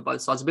test game for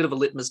both sides, a bit of a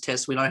litmus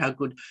test. We know how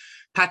good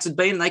Pats had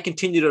been, and they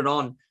continued it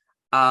on.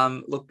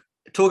 Look,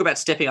 talk about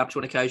stepping up to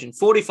an occasion.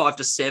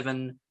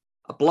 45-7,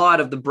 a blight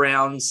of the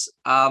Browns.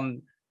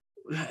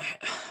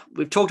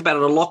 We've talked about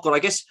it a lot, but I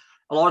guess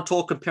a lot of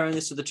talk comparing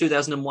this to the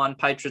 2001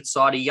 Patriots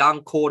side, a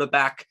young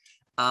quarterback.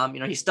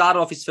 He started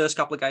off his first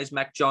couple of games,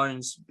 Mac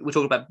Jones. We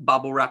talked about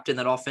bubble wrapped in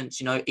that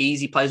offense,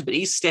 easy plays, but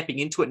he's stepping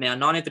into it now.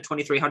 19 for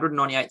 23,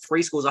 198,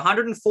 3 scores,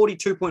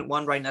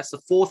 142.1 rating. That's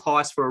the 4th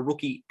highest for a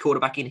rookie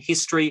quarterback in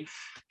history.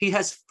 He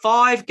has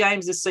 5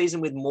 games this season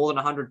with more than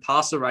 100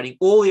 passer rating.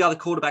 All the other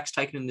quarterbacks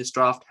taken in this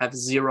draft have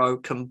 0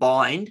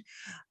 combined.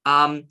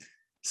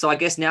 So I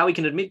guess now we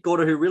can admit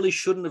Gordo, who really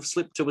shouldn't have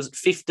slipped to, was at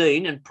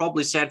 15, and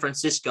probably San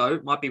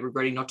Francisco might be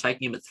regretting not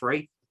taking him at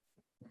 3.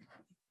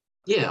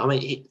 Yeah, I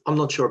mean, I'm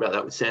not sure about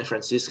that with San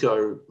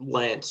Francisco.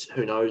 Lance,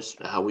 who knows?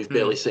 We've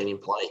barely seen him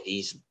play.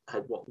 He's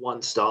had,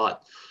 one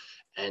start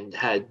and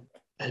had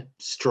a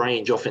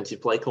strange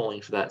offensive play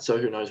calling for that. So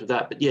who knows with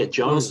that? But yeah,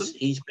 Jones, Wilson?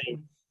 he's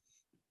been...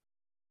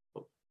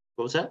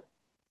 What was that?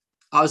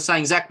 I was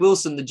saying Zach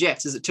Wilson, the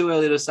Jets. Is it too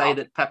early to say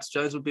that perhaps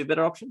Jones would be a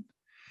better option?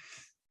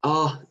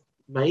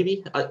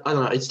 Maybe. I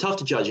don't know. It's tough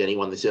to judge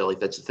anyone this early.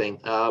 That's the thing.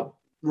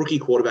 Rookie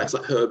quarterbacks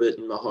like Herbert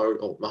and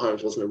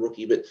Mahomes wasn't a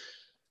rookie, but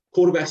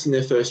quarterbacks in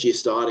their first year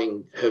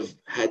starting have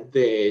had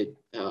their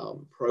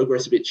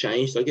progress a bit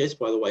changed, I guess,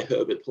 by the way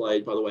Herbert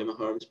played, by the way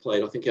Mahomes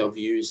played. I think our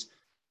views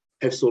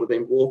have sort of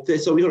been warped there.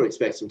 So we've got to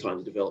expect some time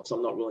to develop. So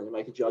I'm not willing to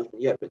make a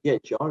judgment yet. But yeah,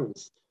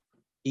 Jones,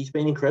 he's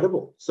been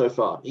incredible so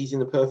far. He's in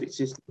the perfect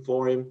system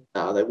for him.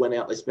 They went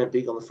out, they spent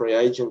big on the free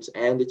agents,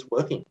 and it's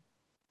working.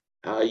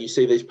 You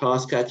see these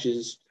pass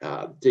catches,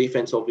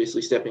 defense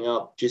obviously stepping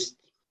up, just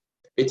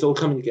it's all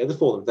coming together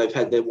for them. They've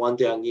had their one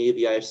down year.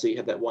 The AFC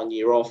had that 1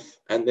 year off,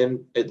 and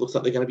then it looks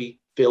like they're going to be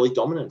fairly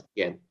dominant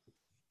again.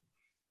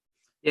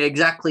 Yeah,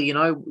 exactly. You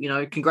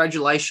know,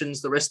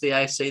 congratulations, the rest of the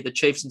AFC, the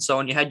Chiefs and so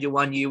on. You had your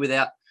 1 year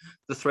without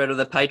the threat of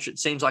the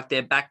Patriots. Seems like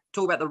they're back.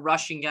 Talk about the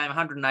rushing game,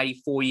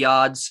 184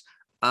 yards.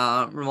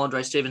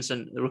 Ramondre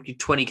Stevenson, the rookie,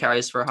 20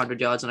 carries for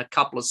 100 yards and a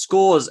couple of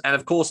scores. And,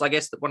 of course, I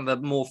guess that one of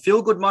the more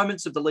feel-good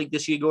moments of the league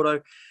this year,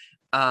 Gordo,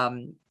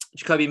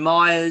 Jacoby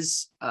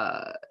Myers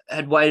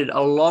had waited a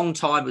long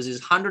time. It was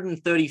his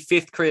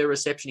 135th career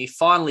reception. He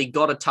finally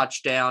got a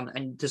touchdown,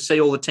 and to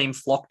see all the team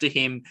flock to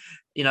him,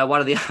 you know,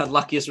 one of the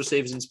unluckiest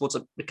receivers in sports.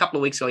 A couple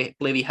of weeks ago, I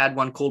believe he had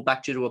one called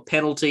back due to a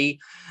penalty.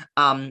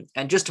 And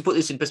just to put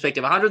this in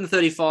perspective,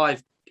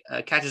 135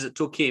 catches it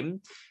took him.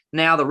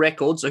 Now the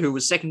record, so who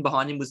was second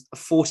behind him, was a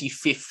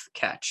 45th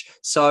catch.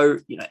 So,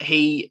 you know,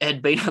 he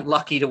had been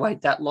unlucky to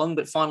wait that long,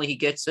 but finally he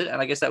gets it.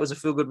 And I guess that was a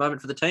feel-good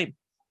moment for the team.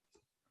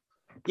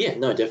 Yeah,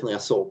 no, definitely. I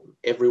saw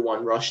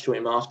everyone rush to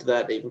him after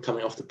that, even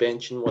coming off the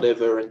bench and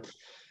whatever. And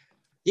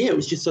yeah, it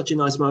was just such a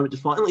nice moment to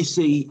finally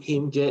see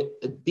him get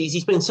 –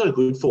 he's been so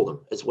good for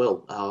them as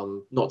well,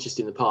 not just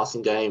in the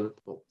passing game,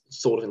 or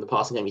sort of in the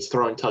passing game. He's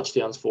thrown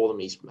touchdowns for them.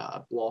 He's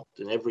blocked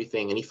and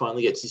everything, and he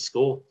finally gets his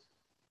score.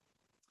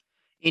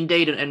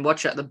 Indeed, and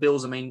watch out the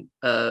Bills. I mean,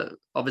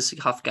 obviously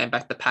half a game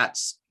back, the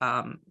Pats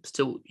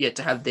still yet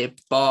to have their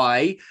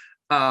bye,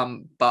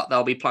 but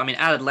they'll be playing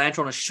at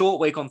Atlanta on a short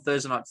week on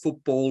Thursday Night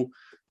Football.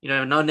 You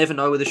know, never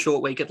know with a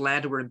short week.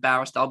 Atlanta were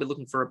embarrassed. They'll be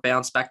looking for a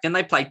bounce back. Then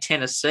they play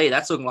Tennessee.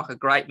 That's looking like a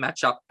great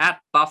matchup. At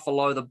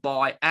Buffalo, the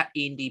bye. At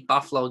Indy,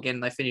 Buffalo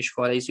again. They finished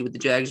quite easy with the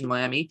Jags in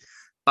Miami.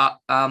 But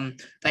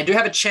they do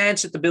have a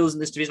chance at the Bills in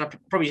this division. I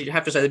probably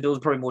have to say the Bills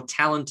are probably a more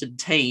talented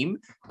team.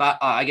 But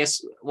I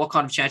guess what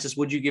kind of chances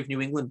would you give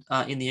New England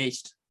in the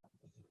East?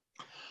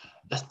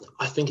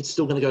 I think it's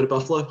still going to go to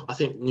Buffalo. I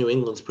think New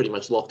England's pretty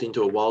much locked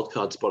into a wild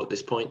card spot at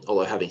this point.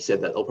 Although having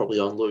said that, they'll probably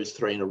only lose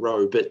 3 in a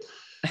row. But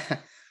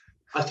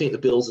I think the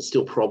Bills are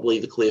still probably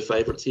the clear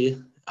favourites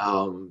here.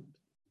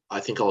 I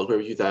think I'll agree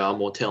with you. They are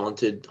more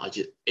talented.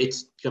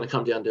 It's going to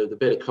come down to the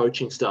better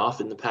coaching staff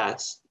in the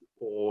Pats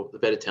or the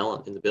better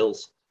talent in the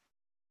Bills.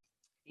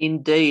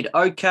 Indeed.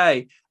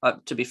 Okay.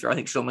 To be fair, I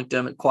think Sean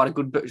McDermott, quite a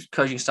good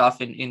coaching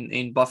staff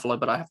in Buffalo,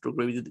 but I have to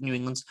agree with you that New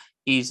England's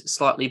is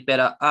slightly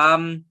better.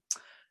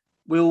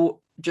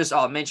 We'll just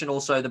mention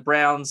also the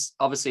Browns,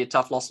 obviously a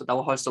tough loss, but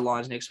they'll host the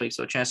Lions next week,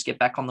 so a chance to get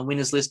back on the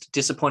winners list.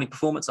 Disappointing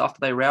performance after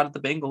they routed the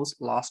Bengals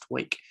last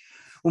week.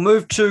 We'll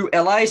move to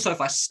LA,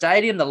 SoFi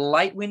Stadium. The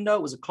late window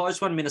was a close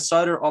one.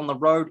 Minnesota on the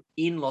road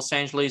in Los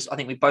Angeles. I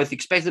think we both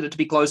expected it to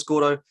be close,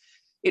 Gordo.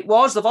 It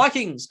was the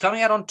Vikings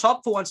coming out on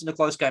top for once in a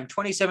close game,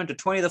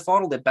 27-20 the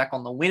final. They're back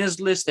on the winners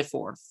list. They're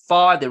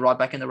 4-5. They're right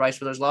back in the race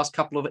for those last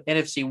couple of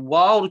NFC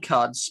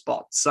wildcard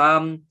spots.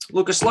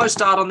 Look, a slow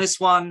start on this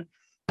one.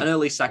 An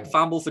early sack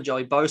fumble for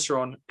Joey Bosa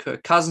on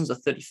Kirk Cousins, the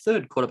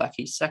 33rd quarterback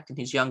he's sacked in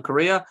his young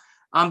career.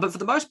 But for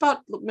the most part,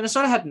 look,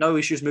 Minnesota had no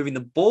issues moving the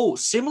ball,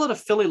 similar to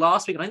Philly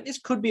last week. And I think this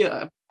could be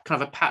a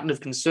kind of a pattern of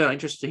concern. I'm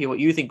interested to hear what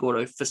you think,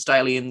 Gordo, for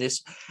Staley in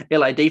this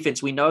LA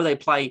defense. We know they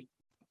play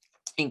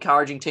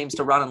encouraging teams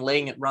to run and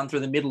letting it run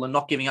through the middle and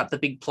not giving up the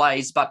big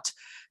plays. But,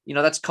 you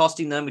know, that's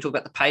costing them. We talk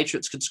about the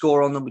Patriots could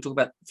score on them. We talk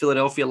about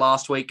Philadelphia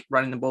last week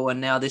running the ball,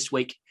 and now this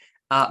week,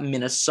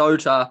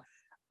 Minnesota.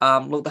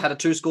 Look, they had a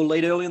 2-score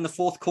lead early in the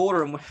fourth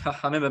quarter, and I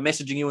remember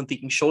messaging you and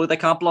thinking, surely they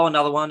can't blow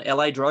another one.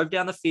 LA drove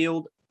down the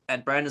field,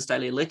 and Brandon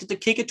Staley elected to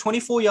kick a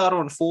 24-yarder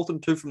on 4th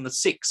and 2 from the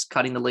 6,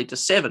 cutting the lead to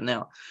 7.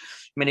 Now,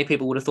 many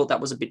people would have thought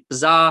that was a bit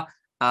bizarre.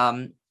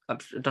 I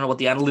don't know what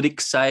the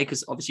analytics say,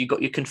 because obviously you've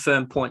got your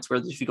confirmed points,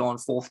 whereas if you go on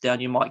 4th down,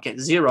 you might get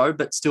 0,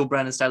 but still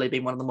Brandon Staley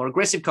being one of the more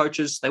aggressive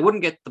coaches. They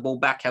wouldn't get the ball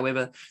back.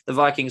 However, the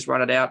Vikings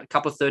run it out. A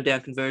couple of 3rd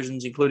down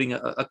conversions, including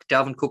a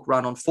Dalvin Cook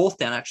run on 4th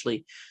down,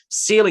 actually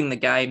sealing the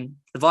game.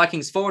 The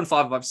Vikings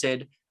 4-5, I've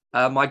said.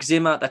 Mike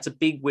Zimmer, that's a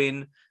big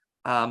win.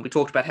 We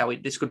talked about how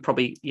this could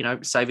probably,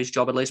 save his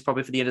job at least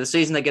probably for the end of the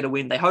season. They get a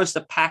win. They host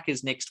the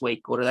Packers next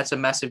week. Or that's a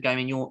massive game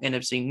in your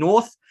NFC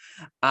North.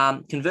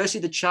 Conversely,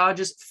 the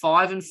Chargers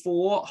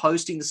 5-4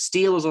 hosting the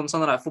Steelers on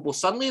Sunday Night Football.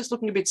 Suddenly, it's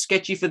looking a bit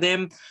sketchy for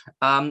them.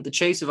 The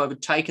Chiefs have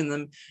overtaken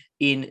them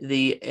in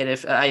the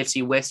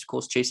AFC West. Of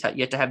course, Chiefs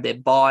yet to have their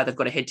bye. They've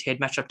got a head-to-head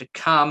matchup to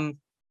come.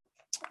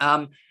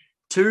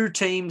 Two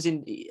teams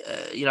in,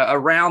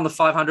 around the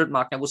 500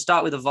 mark. Now, we'll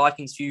start with the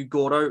Vikings for you,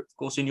 Gordo, of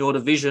course, in your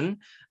division.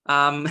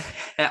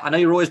 I know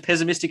you're always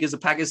pessimistic as a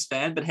Packers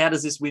fan, but how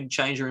does this win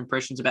change your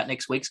impressions about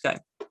next week's game?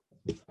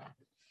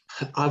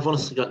 I've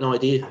honestly got no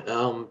idea.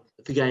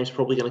 The game's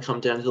probably going to come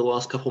down to the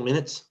last couple of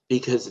minutes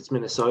because it's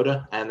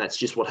Minnesota, and that's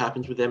just what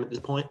happens with them at this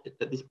point.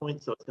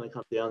 So it's going to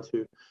come down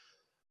to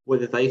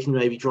whether they can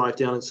maybe drive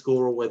down and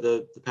score or whether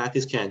the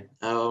Packers can.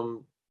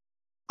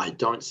 I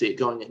don't see it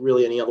going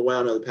really any other way.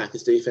 I know the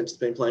Packers defense has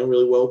been playing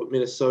really well, but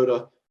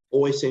Minnesota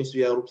always seems to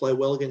be able to play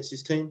well against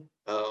this team.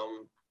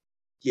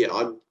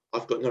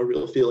 I've got no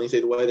real feelings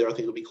either way there. I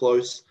think it'll be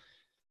close.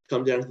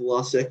 Come down to the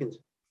last second.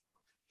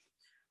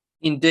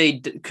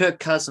 Indeed, Kirk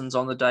Cousins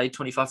on the day,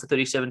 25 for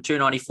 37,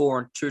 294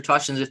 and 2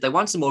 touchdowns. If they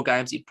won some more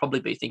games, he'd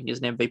probably be thinking as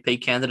an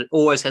MVP candidate.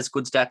 Always has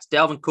good stats.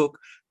 Dalvin Cook,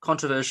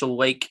 controversial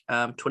week,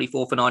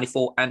 24 for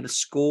 94 and a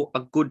score, a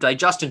good day.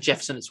 Justin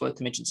Jefferson, it's worth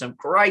to mention, some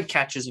great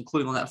catches,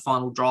 including on that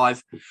final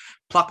drive,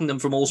 plucking them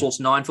from all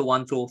sorts, 9 for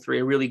 143,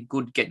 a really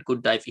good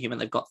get-good day for him,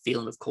 and they've got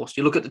Thielen, of course.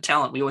 You look at the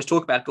talent we always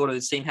talk about, Gordo,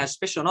 this team has,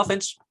 especially on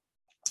offense,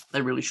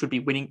 they really should be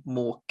winning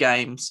more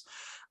games.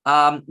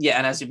 And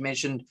as you've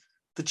mentioned,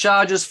 the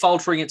Chargers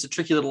faltering. It's a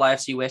tricky little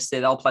AFC West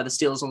there. They'll play the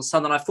Steelers on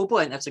Sunday Night Football,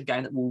 and that's a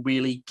game that will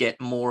really get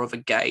more of a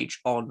gauge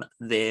on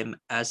them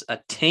as a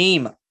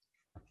team.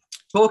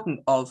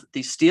 Talking of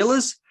the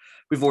Steelers,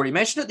 we've already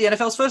mentioned it, the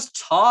NFL's first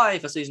tie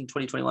for season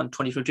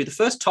 2021-2022. The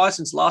first tie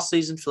since last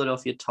season.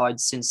 Philadelphia tied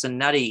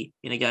Cincinnati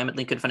in a game at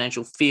Lincoln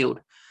Financial Field.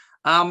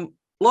 I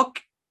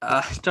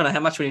don't know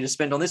how much we need to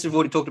spend on this. We've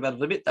already talked about it a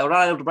little bit. They were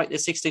unable to break their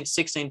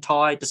 16-16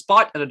 tie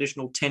despite an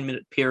additional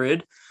 10-minute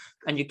period.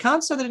 And you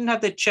can't say they didn't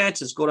have their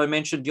chances. Gordo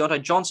mentioned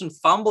Deontay Johnson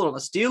fumbled on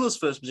the Steelers'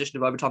 first possession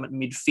of overtime at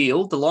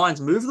midfield. The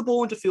Lions moved the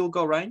ball into field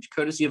goal range,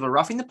 courtesy of a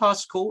roughing the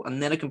pass call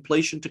and then a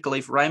completion to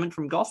Khalif Raymond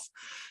from Goff.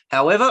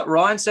 However,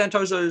 Ryan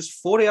Santoso's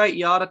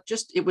 48-yarder,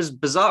 it was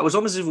bizarre. It was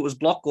almost as if it was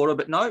block, Gordo,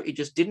 but no, he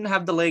just didn't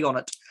have the leg on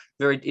it.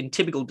 Very in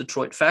typical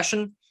Detroit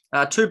fashion.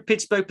 2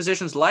 Pittsburgh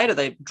possessions later,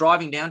 they're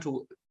driving down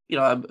to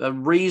a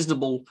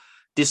reasonable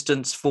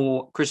distance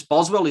for Chris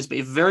Boswell. He's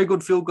a very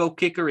good field goal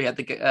kicker. He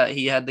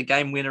had the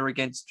game winner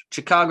against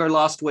Chicago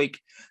last week.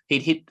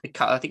 He'd hit,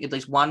 I think, at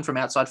least one from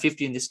outside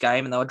 50 in this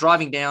game, and they were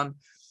driving down.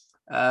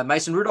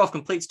 Mason Rudolph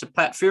completes to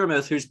Pat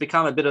Freiermuth, who's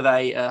become a bit of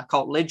a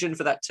cult legend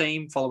for that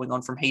team, following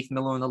on from Heath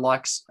Miller and the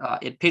likes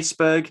at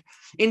Pittsburgh.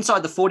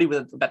 Inside the 40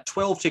 with about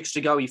 12 ticks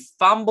to go, he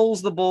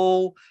fumbles the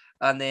ball,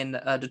 and then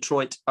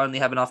Detroit only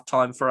have enough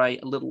time for a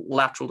little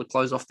lateral to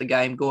close off the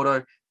game.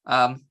 Gordo,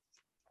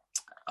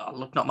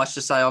 not much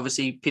to say.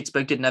 Obviously,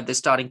 Pittsburgh didn't have their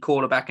starting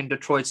quarterback, and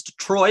Detroit's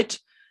Detroit.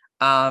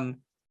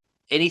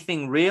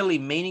 Anything really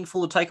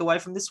meaningful to take away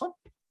from this one?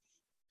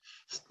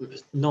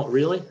 Not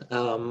really.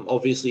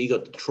 Obviously, you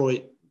got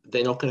Detroit.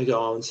 They're not going to go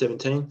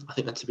 0-17. I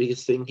think that's the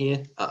biggest thing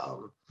here.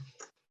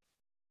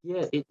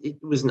 It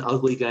was an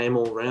ugly game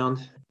all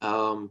around.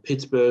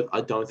 Pittsburgh,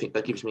 I don't think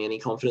that gives me any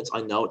confidence.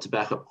 I know it's a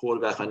backup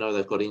quarterback. I know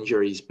they've got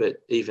injuries, but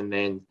even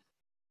then,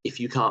 if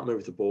you can't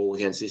move the ball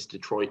against this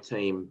Detroit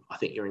team, I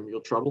think you're in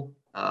real trouble.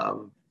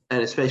 And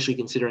especially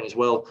considering as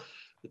well,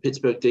 the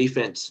Pittsburgh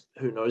defense,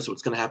 who knows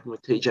what's going to happen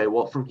with TJ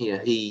Watt from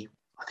here.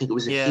 I think it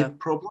was a hip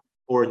problem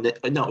it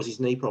was his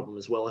knee problem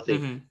as well, I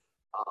think. Mm-hmm.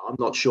 I'm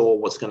not sure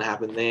what's going to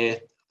happen there.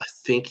 I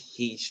think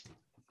he's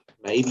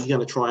maybe going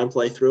to try and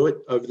play through it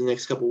over the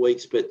next couple of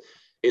weeks, but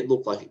it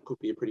looked like it could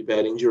be a pretty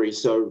bad injury.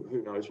 So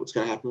who knows what's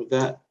going to happen with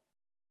that.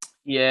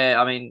 Yeah,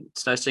 I mean,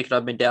 it's no secret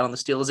I've been down on the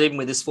Steelers. Even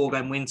with this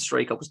 4-game win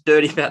streak, I was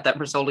dirty about that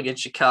result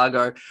against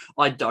Chicago.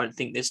 I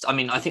think this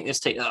team, I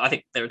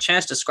think they're a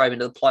chance to scrape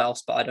into the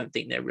playoffs, but I don't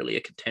think they're really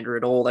a contender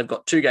at all. They've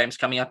got 2 games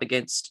coming up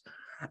against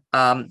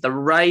the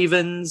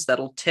Ravens.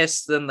 That'll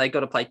test them. They got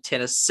to play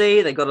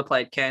Tennessee. They got to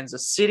play at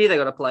Kansas City. They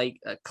got to play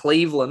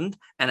Cleveland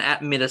and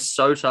at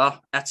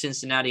Minnesota, at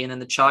Cincinnati, and then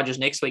the Chargers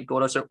next week,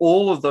 Gordo. So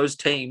all of those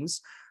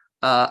teams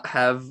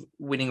have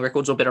winning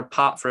records or better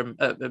apart from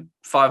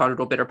 500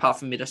 or better apart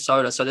from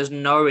Minnesota. So there's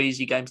no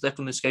easy games left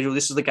on the schedule.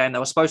 This is the game they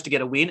were supposed to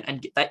get a win,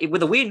 and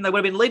with a win, they would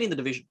have been leading the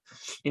division.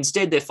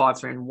 Instead, they're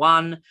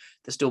 5-3-1.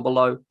 They're still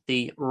below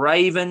the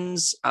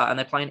Ravens, and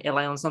they're playing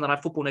LA on Sunday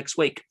Night Football next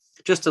week.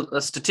 Just a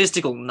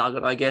statistical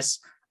nugget, I guess.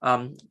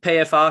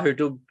 PFR,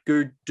 who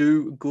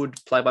do good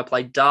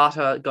play-by-play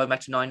data, going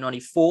back to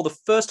 1994, the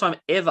first time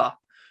ever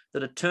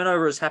that a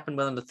turnover has happened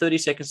with under 30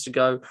 seconds to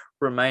go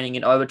remaining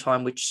in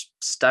overtime, which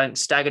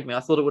staggered me.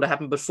 I thought it would have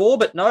happened before,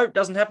 but no, it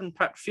doesn't happen.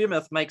 Pat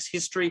Freiermuth makes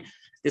history.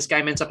 This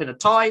game ends up in a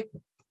tie.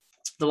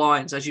 The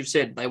Lions, as you've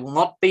said, they will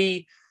not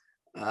be,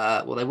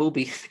 they will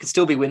be, they can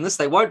still be winless.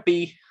 They won't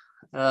be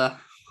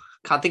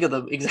can't think of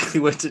the exactly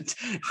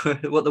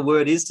what the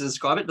word is to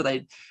describe it, but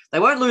they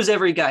won't lose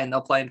every game.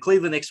 They'll play in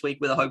Cleveland next week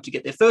with a hope to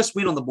get their first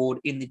win on the board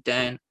in the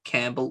Dan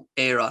Campbell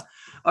era.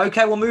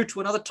 Okay, we'll move to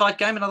another tight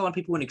game, another one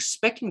people weren't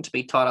expecting to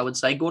be tight, I would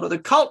say. Gordo, the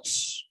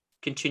Colts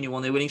continue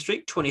on their winning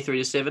streak,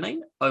 23-17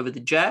 over the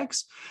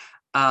Jags.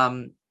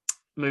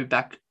 Move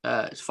back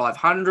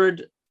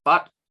 500,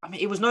 but I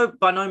mean, it was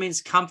by no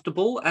means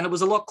comfortable, and it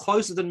was a lot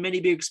closer than many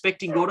be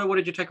expecting. Gordo, what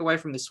did you take away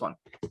from this one?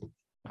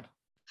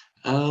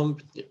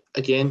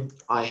 Again,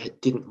 I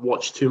didn't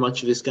watch too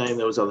much of this game.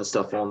 There was other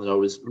stuff on that I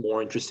was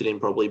more interested in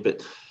probably.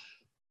 But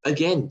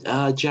again,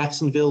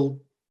 Jacksonville,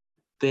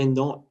 they're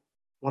not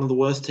one of the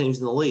worst teams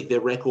in the league.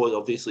 Their record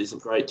obviously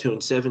isn't great,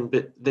 2-7,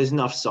 but there's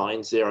enough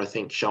signs there, I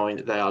think, showing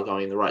that they are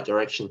going in the right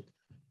direction.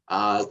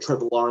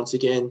 Trevor Lawrence,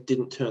 again,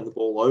 didn't turn the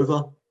ball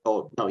over.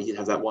 Oh, no, he did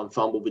have that one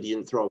fumble, but he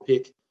didn't throw a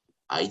pick.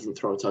 He didn't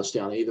throw a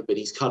touchdown either, but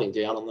he's cutting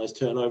down on those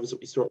turnovers that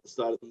we saw at the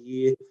start of the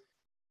year.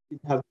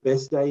 Didn't have the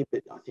best day,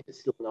 but I think there's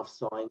still enough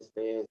signs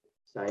there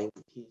saying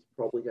he's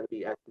probably going to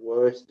be at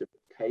worst a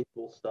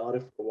capable starter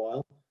for a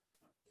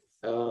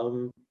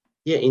while.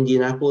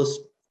 Indianapolis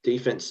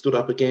defense stood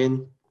up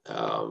again.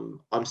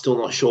 I'm still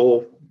not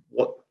sure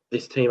what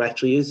this team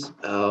actually is.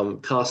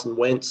 Carson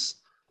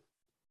Wentz,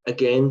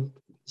 again,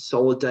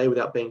 solid day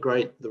without being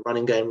great. The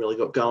running game really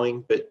got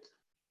going, but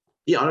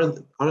yeah,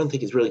 I don't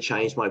think it's really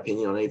changed my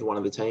opinion on either one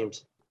of the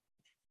teams.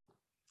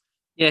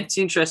 Yeah, it's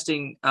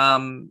interesting.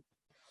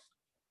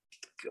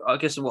 I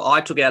guess what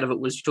I took out of it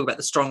was you talk about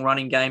the strong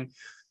running game.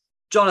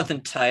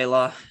 Jonathan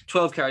Taylor,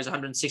 12 carries,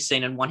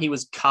 116 and 1. He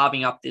was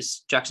carving up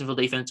this Jacksonville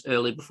defense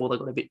early before they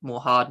got a bit more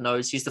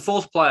hard-nosed. He's the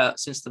fourth player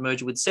since the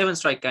merger with 7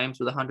 straight games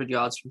with 100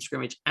 yards from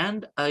scrimmage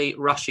and a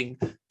rushing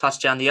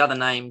touchdown. The other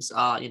names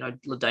are,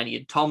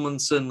 LaDainian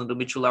Tomlinson, Little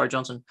Mitchell, Larry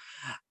Johnson.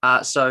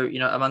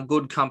 Among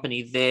good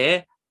company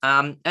there.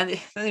 And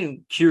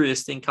the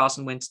curious thing,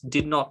 Carson Wentz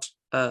did not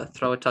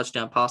throw a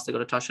touchdown pass. They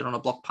got a touchdown on a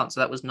block punt,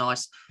 so that was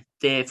nice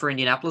there for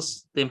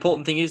Indianapolis. The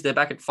important thing is they're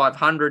back at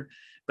 500,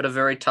 but a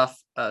very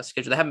tough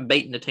schedule. They haven't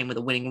beaten a team with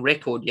a winning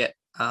record yet.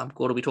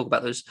 Gordon, we talk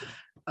about those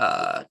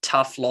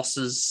tough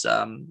losses,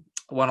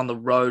 one on the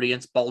road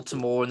against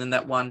Baltimore, and then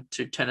that one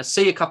to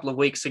Tennessee a couple of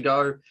weeks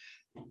ago.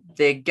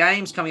 Their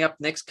games coming up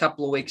next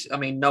couple of weeks, I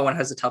mean, no one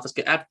has the toughest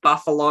game at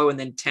Buffalo and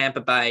then Tampa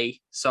Bay.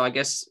 So I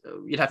guess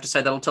you'd have to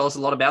say that'll tell us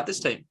a lot about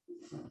this team.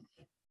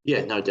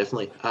 Yeah, no,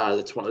 definitely.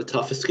 That's one of the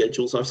toughest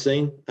schedules I've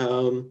seen.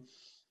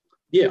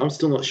 I'm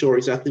still not sure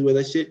exactly where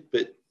they sit,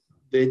 but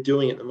they're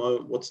doing at the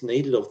moment what's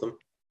needed of them.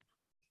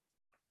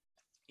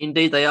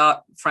 Indeed, they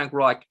are. Frank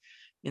Reich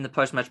in the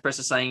post-match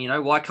presser saying,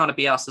 why can't it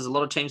be us? There's a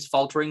lot of teams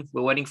faltering.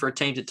 We're waiting for a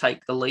team to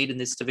take the lead in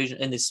this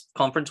division, in this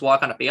conference. Why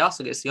can't it be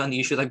us? I guess the only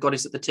issue they've got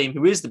is that the team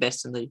who is the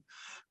best in the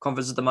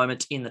conference at the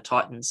moment in the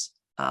Titans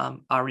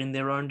are in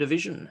their own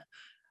division.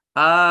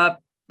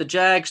 The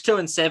Jags,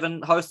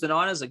 2-7, host the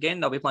Niners. Again,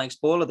 they'll be playing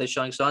spoiler. They're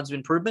showing signs of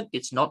improvement.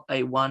 It's not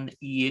a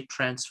one-year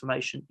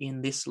transformation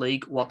in this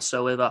league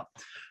whatsoever.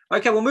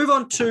 Okay, we'll move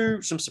on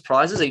to some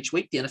surprises each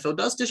week. The NFL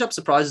does dish up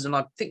surprises, and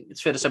I think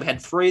it's fair to say we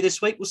had 3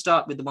 this week. We'll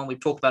start with the one we've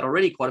talked about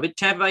already quite a bit.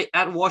 Tampa Bay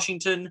at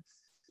Washington.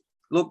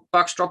 Look,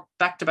 Bucs dropped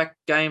back-to-back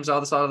games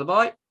either side of the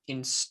bye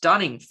in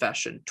stunning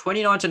fashion.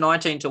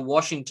 29-19 to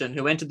Washington,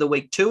 who entered the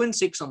week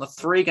 2-6 on the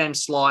 3-game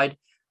slide.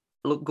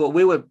 Look,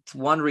 we were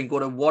wondering,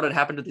 Gordon, what had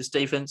happened to this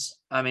defense.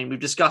 I mean, we've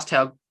discussed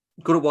how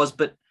good it was,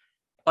 but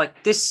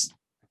like this,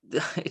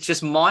 it's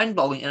just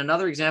mind-boggling. And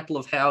another example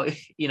of how,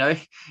 in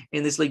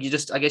this league,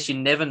 you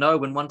never know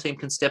when one team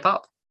can step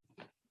up.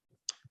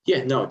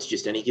 Yeah, no, it's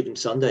just any given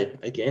Sunday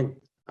again.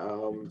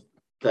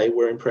 They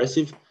were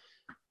impressive.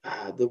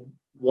 The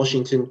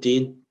Washington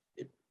did.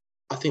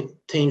 I think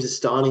teams are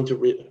starting to.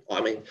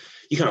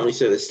 You can't really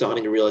say they're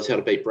starting to realize how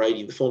to beat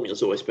Brady. The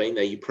formula's always been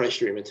there. You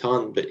pressure him a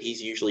ton, but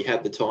he's usually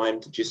had the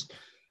time to just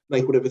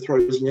make whatever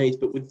throws he needs.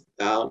 But with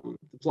the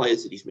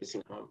players that he's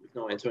missing, with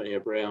no Antonio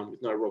Brown,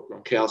 with no Rob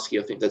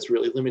Gronkowski, I think that's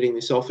really limiting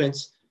this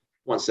offense.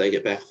 Once they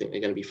get back, I think they're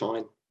going to be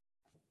fine.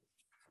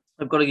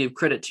 I've got to give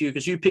credit to you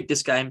because you picked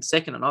this game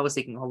second, and I was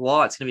thinking,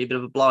 wow, it's going to be a bit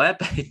of a blowout,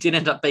 but it did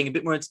end up being a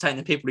bit more entertaining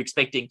than people were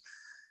expecting.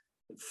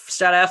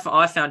 Stat out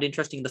I found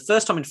interesting. The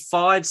first time in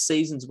 5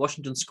 seasons,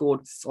 Washington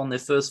scored on their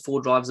first 4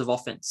 drives of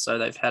offense. So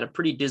they've had a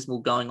pretty dismal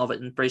going of it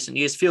in recent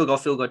years. Field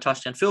goal,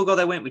 touchdown, field goal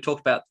they went. We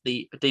talked about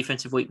the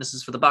defensive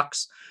weaknesses for the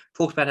Bucs.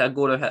 Talked about how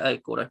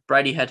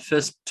Brady had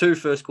 2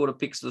 first quarter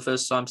picks for the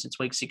first time since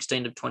week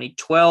 16 of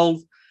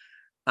 2012.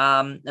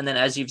 And then,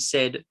 as you've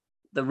said,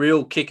 the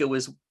real kicker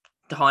was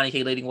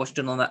Heineke leading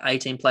Washington on that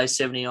 18-play,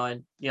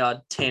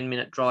 79-yard,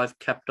 10-minute drive,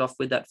 capped off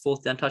with that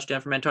 4th down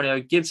touchdown from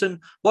Antonio Gibson.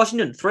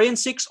 Washington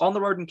 3-6 on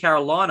the road in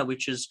Carolina,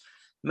 which is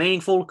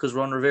meaningful because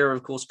Ron Rivera,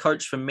 of course,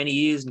 coached for many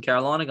years in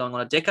Carolina, going on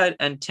a decade.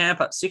 And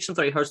Tampa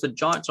 6-3 host the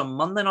Giants on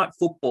Monday Night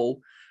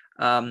Football.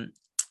 I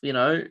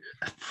mean,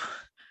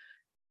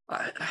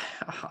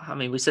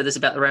 we said this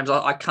about the Rams.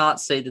 I can't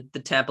see the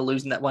Tampa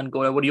losing that one.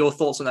 Gordo, what are your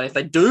thoughts on that? If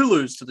they do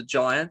lose to the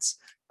Giants,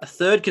 a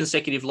 3rd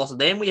consecutive loss,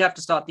 then we have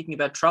to start thinking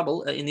about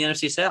trouble in the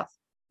NFC South.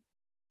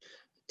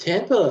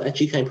 Tampa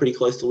actually came pretty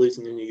close to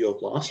losing in New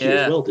York last year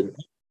as well, didn't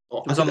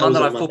It was on Monday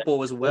Night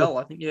Football as well,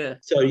 I think, yeah.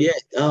 So, yeah,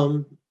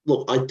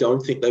 look, I don't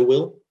think they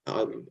will.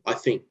 I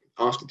think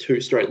after 2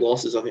 straight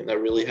losses, I think they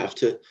really have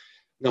to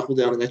knuckle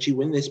down and actually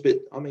win this. But,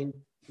 I mean,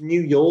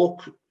 New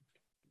York,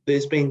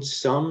 there's been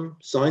some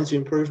signs of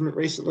improvement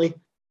recently.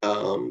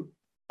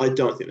 I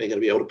don't think they're going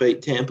to be able to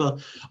beat Tampa.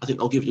 I think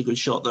they'll give it a good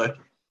shot, though.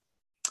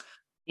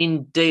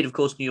 Indeed, of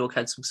course, New York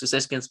had some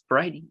success against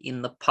Brady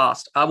in the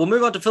past. We'll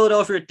move on to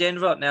Philadelphia at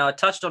Denver. Now, I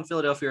touched on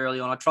Philadelphia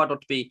early on. I tried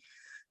not to be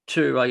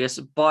too,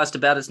 biased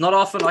about it. It's not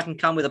often I can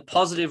come with a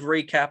positive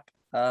recap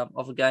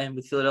of a game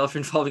with Philadelphia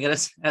involving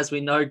it. As we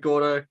know,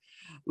 Gordo,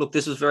 look,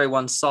 this was very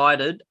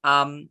one-sided.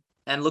 And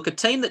look, a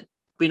team that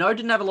we know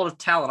didn't have a lot of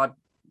talent. I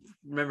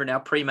remember in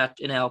our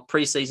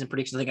preseason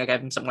predictions, I think I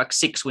gave them something like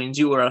 6 wins.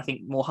 You were, I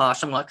think, more harsh,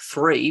 something like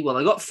 3. Well,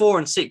 they got 4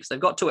 and 6. They've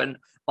got to it. And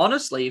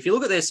honestly, if you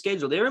look at their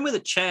schedule, they're in with a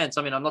chance.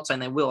 I mean, I'm not saying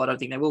they will. I don't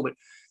think they will, but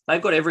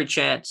they've got every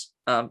chance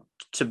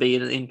to be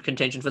in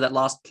contention for that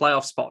last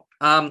playoff spot.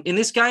 In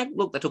this game,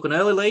 look, they took an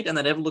early lead and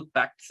they never looked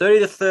back.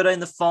 30-13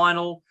 the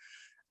final.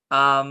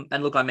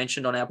 And look, I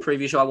mentioned on our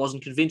preview show, I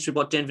wasn't convinced with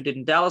what Denver did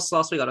in Dallas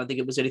last week. I don't think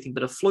it was anything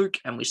but a fluke,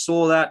 and we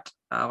saw that.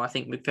 I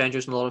think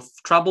McFangio's in a lot of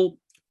trouble.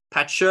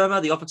 Pat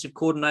Shurmur, the offensive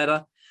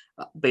coordinator,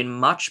 been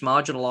much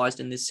marginalized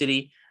in this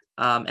city,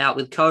 out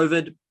with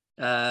COVID.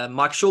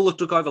 Mike Schulich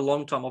took over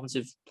long-time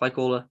offensive play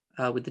caller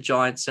with the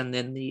Giants, and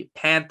then the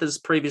Panthers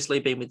previously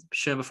been with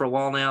Shurmur for a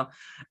while now.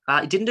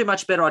 It didn't do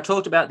much better. I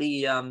talked about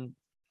the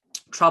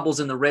troubles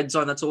in the red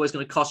zone. That's always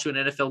going to cost you an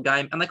NFL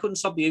game, and they couldn't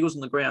stop the Eagles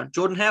on the ground.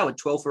 Jordan Howard,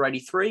 12 for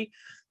 83.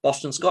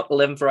 Boston Scott,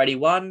 11 for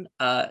 81.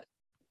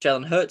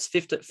 Jalen Hurts,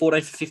 14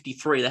 for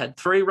 53. They had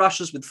 3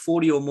 rushes with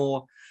 40 or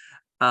more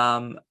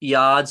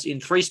yards in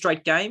 3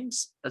 straight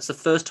games. That's the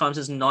first time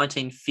since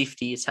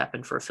 1950 it's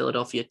happened for a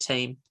Philadelphia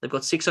team. They've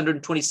got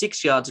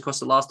 626 yards across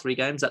the last 3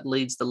 games. That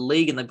leads the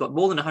league, and they've got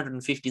more than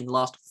 150 in the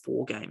last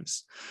 4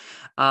 games.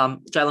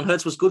 Jalen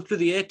Hurts was good through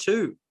the air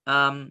too.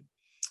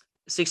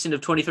 16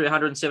 of 23,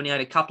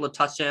 178, a couple of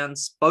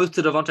touchdowns. Both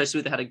to Devontae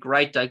Smith had a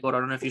great day. God, I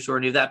don't know if you saw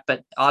any of that,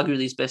 but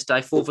arguably his best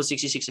day. 4 for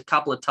 66, a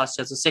couple of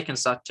touchdowns. The second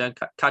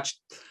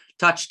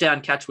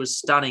touchdown catch was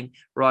stunning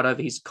right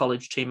over his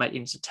college teammate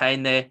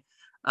Insane there.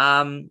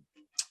 1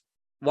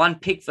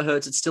 pick for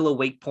Hurts. It's still a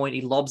weak point.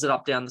 He lobs it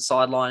up down the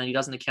sideline, and he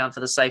doesn't account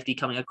for the safety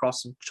coming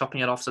across and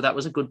chopping it off. So that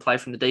was a good play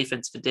from the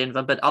defense for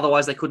Denver, but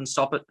otherwise they couldn't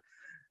stop it.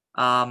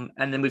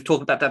 And then we've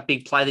talked about that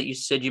big play that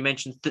you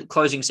mentioned,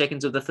 closing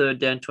seconds of the third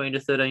down,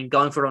 20-13,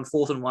 going for it on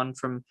 4th and 1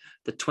 from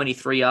the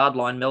 23-yard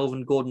line.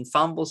 Melvin Gordon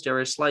fumbles.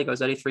 Darius Slay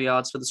goes 83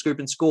 yards for the scoop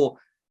and score.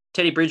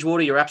 Teddy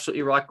Bridgewater, you're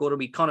absolutely right, Gordon.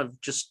 We kind of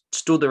just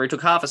stood there. He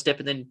took half a step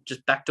and then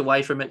just backed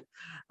away from it.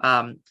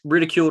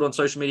 Ridiculed on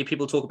social media.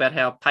 People talk about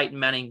how Peyton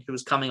Manning, who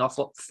was coming off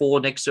 4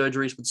 neck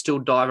surgeries, would still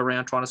dive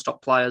around trying to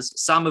stop players.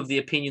 Some of the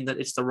opinion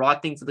that it's the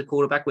right thing for the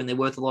quarterback when they're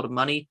worth a lot of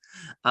money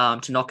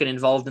to not get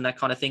involved in that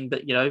kind of thing.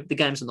 But, the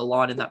game's on the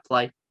line in that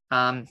play.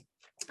 And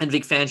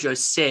Vic Fangio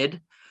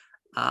said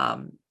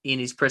in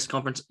his press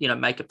conference,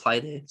 make a play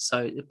there.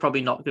 So they're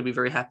probably not going to be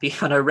very happy.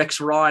 I know Rex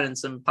Ryan and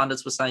some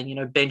pundits were saying,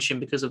 bench him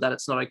because of that.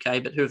 It's not okay.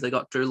 But who have they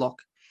got? Drew Lock.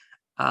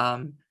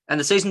 And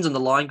the season's on the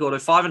line, Gordo,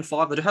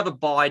 5-5. They do have a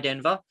bye,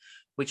 Denver,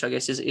 which I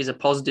guess is a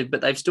positive, but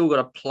they've still got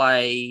to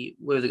play.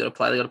 Where have they got to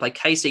play? They've got to play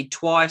KC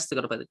twice. They've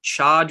got to play the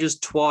Chargers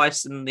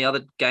twice. And the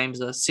other games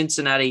are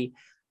Cincinnati,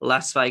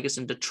 Las Vegas,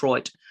 and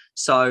Detroit.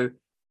 So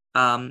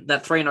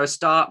that 3-0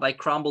 start, they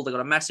crumbled. They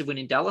got a massive win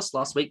in Dallas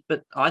last week,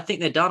 but I think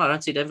they're done. I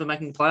don't see Denver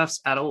making the playoffs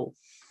at all.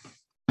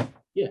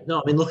 Yeah, no,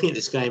 I mean, looking at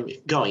this game,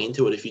 going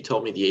into it, if you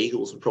told me the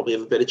Eagles would probably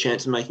have a better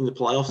chance of making the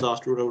playoffs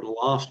after it, I would have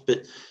laughed.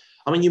 But,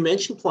 I mean, you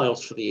mentioned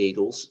playoffs for the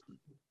Eagles.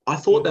 I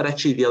thought that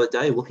actually the other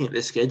day, looking at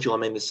their schedule, I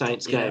mean, the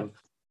Saints game,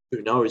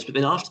 who knows? But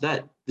then after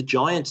that, the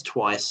Giants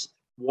twice,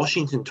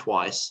 Washington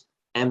twice,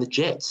 and the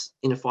Jets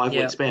in a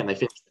 5-week span. They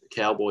finished with the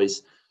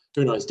Cowboys.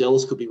 Who knows?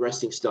 Dallas could be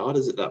resting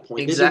starters at that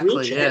point. Exactly,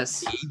 there's a real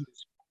chance the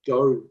Eagles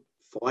go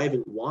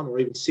 5-1 or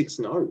even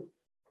 6-0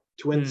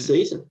 to end the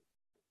season.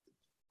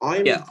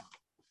 I'm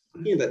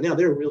thinking that now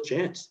they're a real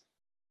chance.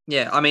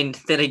 Yeah, I mean,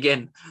 then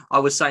again, I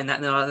was saying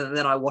that, and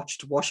then I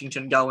watched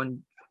Washington go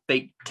and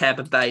beat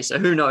Tampa Bay. So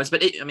who knows? But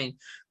the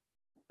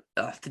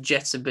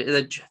Jets,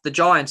 the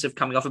Giants have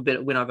coming off a bit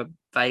of win over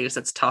Vegas.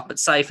 That's tough. But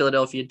say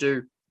Philadelphia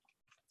do,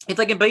 if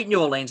they can beat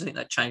New Orleans, I think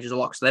that changes a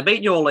lot. So they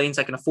beat New Orleans,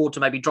 they can afford to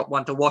maybe drop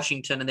one to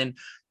Washington, and then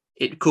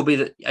it could be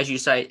that, as you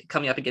say,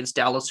 coming up against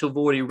Dallas, who have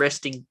already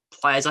resting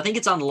players. I think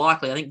it's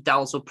unlikely. I think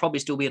Dallas will probably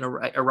still be in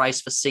a race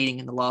for seeding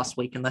in the last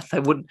week, and they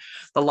wouldn't.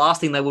 The last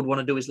thing they would want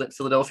to do is let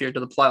Philadelphia into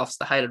the playoffs,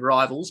 the hated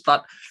rivals.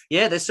 But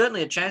yeah, there's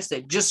certainly a chance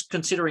there. Just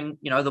considering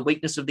the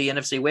weakness of the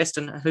NFC West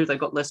and who they've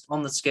got left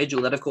on the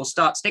schedule. That of course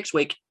starts next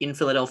week in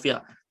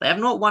Philadelphia. They have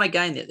not won a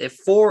game yet. They're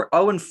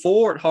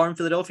 0-4 at home.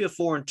 Philadelphia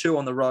 4-2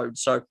 on the road.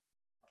 So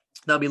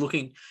they'll be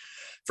looking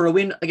for a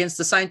win against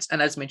the Saints,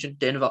 and as mentioned,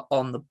 Denver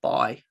on the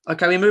bye.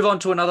 Okay, we move on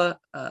to another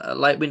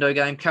late window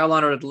game,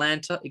 Carolina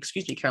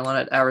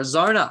at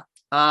Arizona.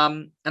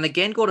 And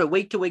again, got a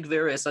week-to-week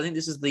various. I think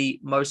this is the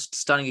most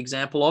stunning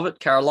example of it.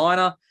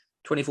 Carolina,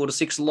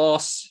 24-6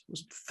 loss. It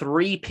was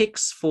 3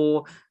 picks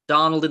for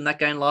Darnold in that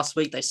game last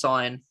week. They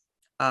sign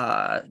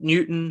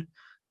Newton,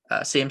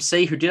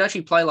 CMC, who did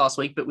actually play last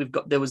week,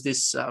 but there was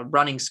this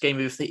running scheme.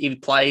 If he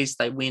plays,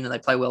 they win, and they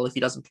play well. If he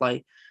doesn't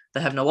play,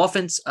 they have no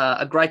offense.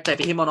 A great day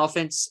for him on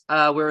offense,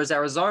 whereas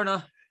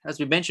Arizona, as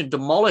we mentioned,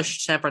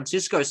 demolished San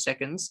Francisco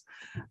seconds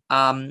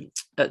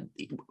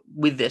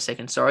with their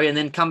second, and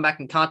then come back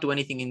and can't do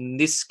anything in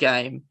this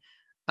game.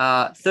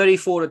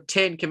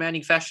 34-10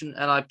 commanding fashion,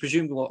 and I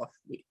presume,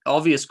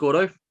 obvious,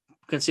 Gordo,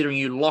 considering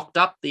you locked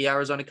up the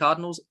Arizona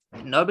Cardinals,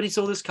 nobody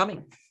saw this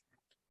coming.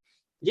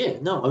 Yeah,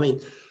 no, I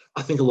mean,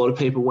 I think a lot of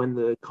people, when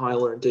the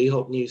Kyler and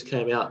D-Hop news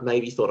came out,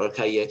 maybe thought,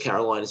 okay, yeah,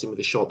 Carolina's in with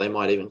a shot. They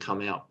might even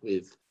come out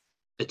with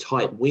a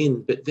tight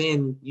win. But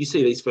then you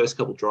see these first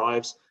couple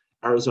drives,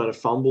 Arizona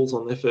fumbles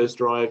on their first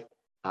drive.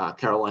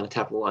 Carolina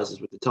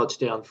capitalizes with the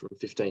touchdown from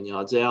 15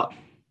 yards out.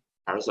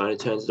 Arizona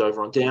turns it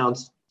over on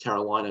downs.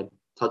 Carolina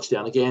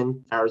touchdown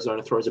again.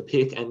 Arizona throws a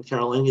pick, and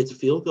Carolina gets a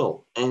field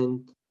goal.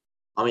 And,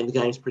 I mean, the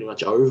game's pretty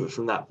much over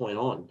from that point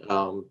on.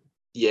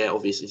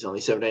 Obviously it's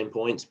only 17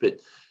 points, but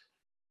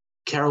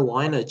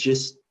Carolina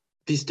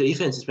this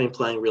defense has been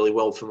playing really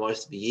well for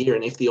most of the year.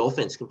 And if the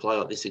offense can play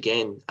like this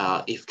again,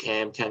 if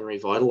Cam can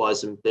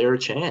revitalize them, they're a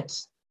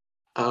chance.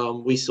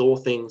 We saw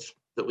things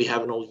that we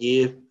haven't all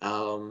year.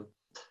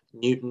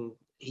 Newton,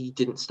 he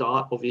didn't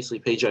start. Obviously,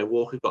 PJ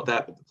Walker got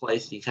that, but the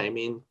plays that he came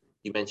in,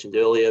 you mentioned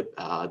earlier,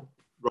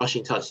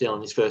 rushing touchdown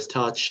on his first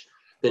touch.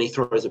 Then he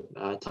throws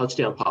a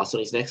touchdown pass on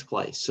his next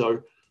play.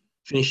 So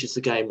finishes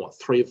the game,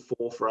 3 of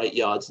 4 for 8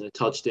 yards and a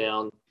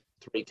touchdown,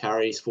 3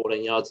 carries,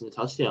 14 yards and a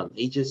touchdown.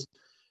 He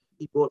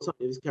brought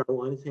something this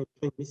Carolina team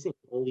has been missing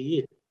all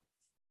year.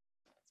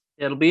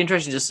 Yeah, it'll be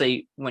interesting to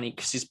see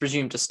because he's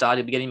presumed to start.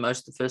 He'll be getting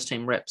most of the first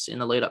team reps in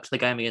the lead up to the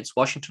game against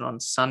Washington on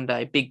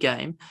Sunday. Big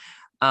game.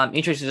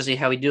 Interesting to see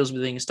how he deals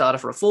with being a starter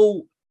for a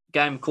full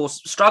game. Of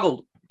course,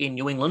 struggled in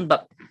New England,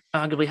 but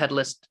arguably had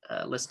less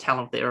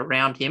talent there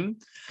around him.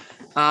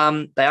 They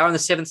are in the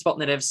 7th spot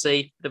in the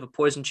NFC. Bit of a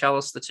poison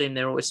chalice. The team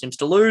there always seems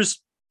to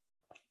lose.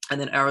 And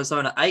then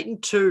Arizona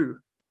 8-2.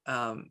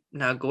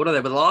 Now, Gordo, they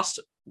were the last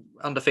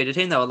undefeated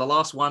team. They were the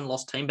last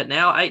one-loss team, but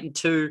now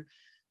 8-2.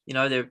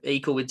 They're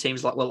equal with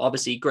teams like,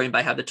 obviously Green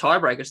Bay have the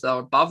tiebreakers. So they're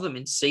above them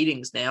in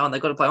seedings now, and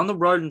they've got to play on the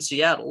road in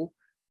Seattle.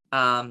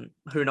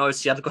 Who knows?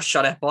 Seattle got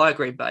shut out by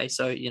Green Bay.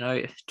 So,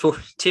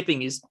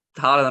 tipping is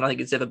harder than I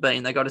think it's ever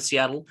been. They go to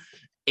Seattle.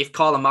 If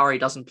Kyler Murray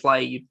doesn't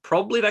play, you'd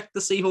probably back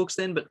the Seahawks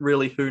then, but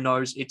really, who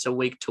knows? It's a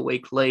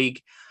week-to-week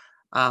league.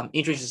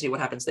 Interesting to see what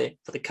happens there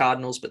for the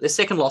Cardinals, but their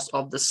second loss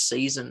of the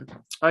season.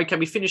 Okay,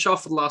 we finish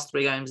off with the last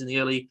 3 games in the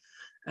early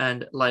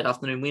and late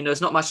afternoon windows.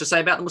 Not much to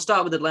say about them. We'll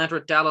start with Atlanta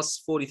at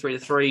Dallas,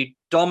 43-3.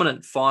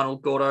 Dominant final,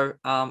 Gordo.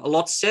 A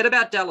lot said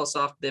about Dallas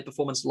after their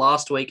performance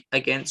last week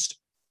against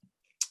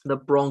the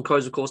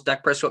Broncos. Of course,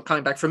 Dak Prescott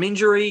coming back from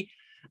injury.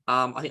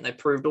 I think they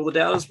proved all the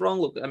doubters wrong.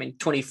 Look,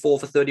 24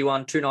 for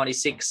 31,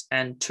 296,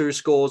 and 2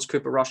 scores.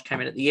 Cooper Rush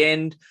came in at the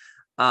end.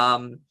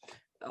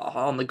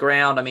 On the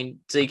ground,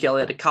 Zeke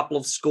Elliott had a couple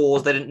of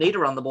scores. They didn't need to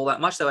run the ball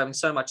that much. They were having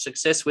so much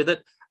success with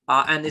it.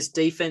 And this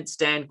defense,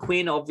 Dan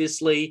Quinn,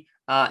 obviously,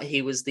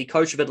 he was the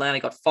coach of Atlanta,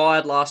 got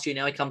fired last year.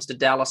 Now he comes to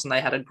Dallas, and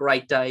they had a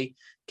great day,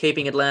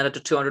 keeping Atlanta to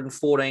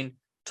 214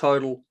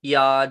 total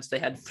yards. They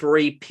had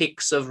 3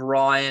 picks of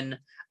Ryan.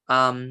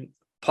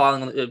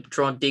 Piling on,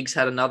 Trevon Diggs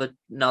had another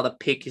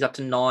pick. He's up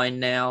to 9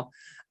 now.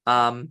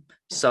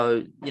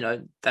 So,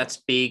 that's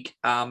big.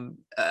 A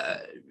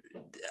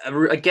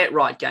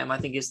get-right game, I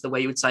think, is the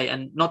way you would say.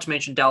 And not to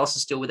mention Dallas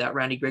is still without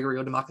Randy Gregory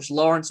or DeMarcus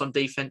Lawrence on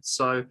defense.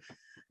 So,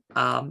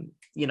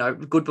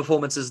 good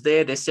performances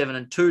there. They're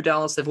 7-2,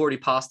 Dallas. They've already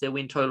passed their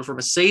win total from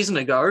a season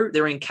ago.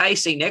 They're in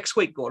KC next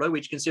week, Gordo,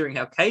 which, considering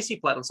how KC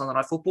played on Sunday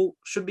Night Football,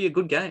 should be a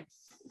good game.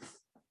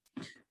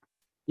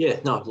 Yeah,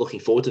 no, looking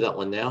forward to that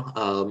one now.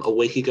 A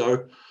week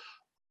ago,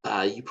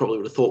 you probably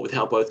would have thought with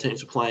how both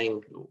teams were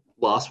playing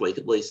last week,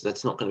 at least,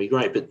 that's not going to be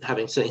great. But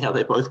having seen how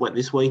they both went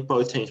this week,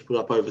 both teams put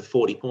up over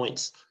 40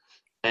 points,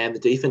 and the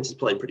defense has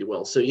played pretty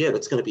well. So, yeah,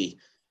 that's going to be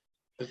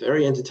a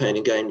very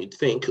entertaining game, you'd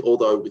think,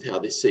 although with how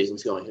this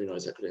season's going, who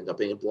knows, that could end up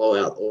being a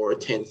blowout or a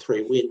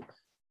 10-3 win.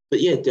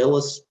 But, yeah,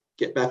 Dallas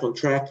get back on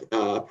track,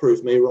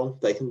 prove me wrong.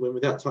 They can win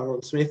without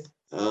Tyron Smith.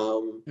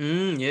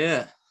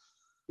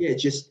 Yeah,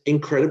 just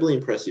incredibly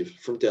impressive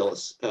from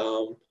Dallas.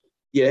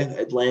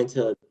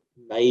 Atlanta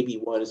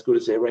maybe weren't as good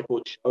as their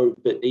record showed,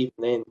 but even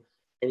then,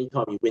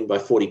 anytime you win by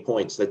 40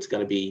 points, that's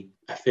going to be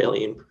a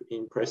fairly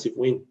impressive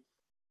win.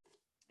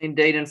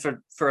 Indeed, and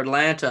for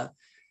Atlanta,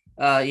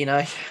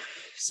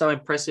 so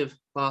impressive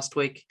last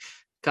week.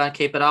 Can't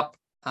keep it up.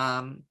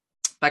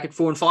 Back at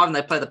 4-5, and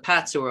they play the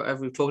Pats, who are, as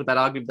we've talked about,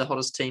 arguably the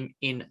hottest team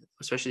in,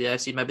 especially the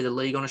AFC, maybe the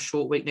league on a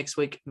short week next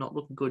week. Not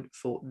looking good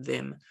for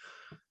them.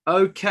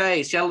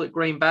 Okay, Seattle at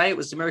Green Bay. It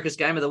was America's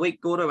game of the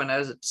week, Gordo, and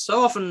as it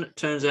so often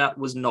turns out,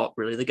 was not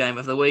really the game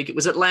of the week. It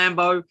was at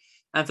Lambeau,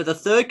 and for the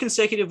 3rd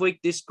consecutive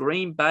week, this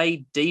Green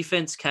Bay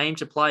defense came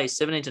to play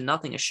 17-0,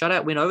 a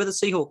shutout win over the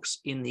Seahawks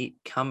in the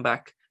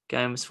comeback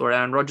games for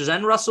Aaron Rodgers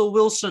and Russell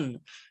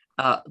Wilson.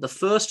 The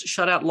first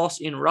shutout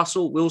loss in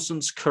Russell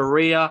Wilson's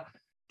career.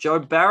 Joe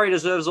Barry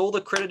deserves all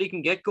the credit he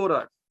can get,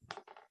 Gordo.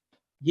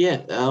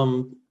 Yeah,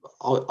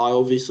 I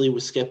obviously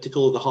was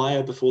skeptical of the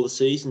hire before the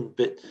season,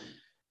 but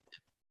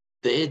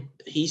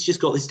he's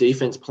just got this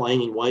defense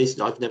playing in ways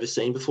that I've never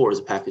seen before as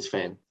a Packers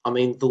fan. I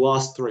mean, the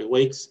last 3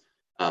 weeks,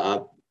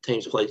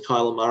 teams played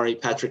Kyler Murray,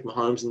 Patrick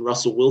Mahomes, and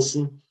Russell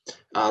Wilson.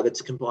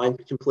 That's a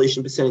combined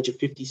completion percentage of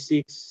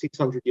 56,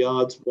 600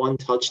 yards, 1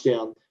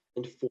 touchdown,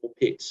 and 4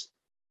 picks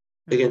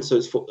against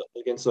those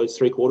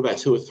three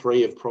quarterbacks, who are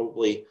three of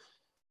probably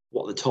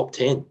the top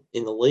 10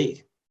 in the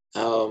league.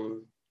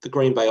 The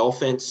Green Bay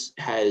offense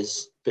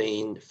has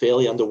been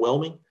fairly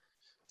underwhelming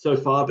so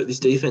far, but this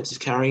defense is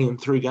carrying them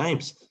through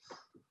games.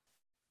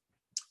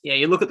 Yeah,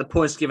 you look at the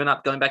points given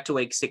up going back to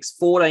week 6,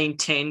 14,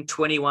 10,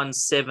 21,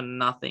 7,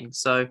 nothing.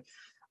 So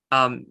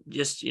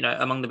just,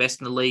 among the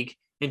best in the league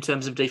in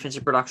terms of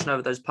defensive production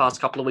over those past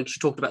couple of weeks.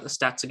 You talked about the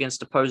stats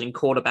against opposing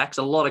quarterbacks,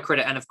 a lot of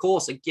credit. And of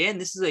course, again,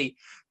 this is a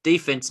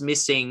defense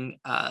missing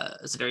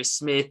Zadarius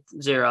Smith,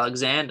 Zaire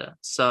Alexander.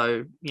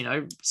 So,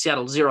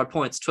 Seattle, 0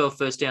 points, 12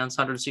 first downs,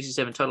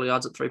 167 total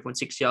yards at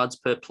 3.6 yards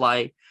per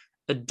play.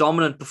 A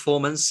dominant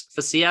performance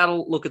for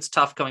Seattle. Look, it's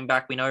tough coming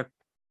back. We know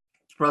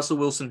Russell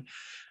Wilson,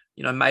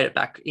 made it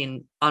back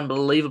in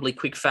unbelievably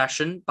quick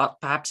fashion, but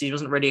perhaps he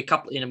wasn't ready.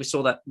 We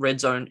saw that red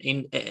zone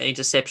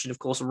interception. Of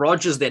course,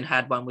 Rodgers then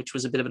had one, which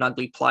was a bit of an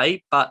ugly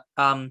play. But,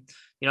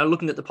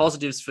 looking at the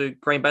positives for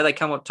Green Bay, they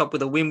come up top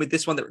with a win with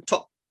this one.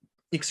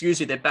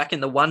 They're back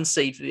in the 1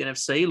 seed for the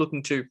NFC,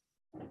 looking to,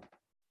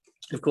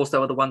 of course, they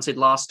were the 1 seed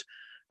last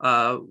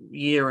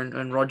year,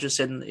 and Rodgers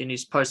said in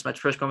his post-match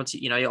press conference,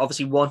 he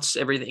obviously wants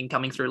everything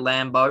coming through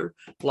Lambeau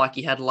like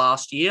he had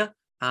last year.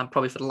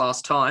 Probably for the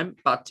last time,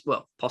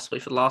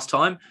 possibly for the last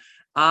time.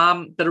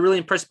 But a really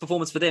impressive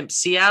performance for them.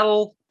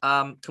 Seattle,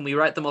 can we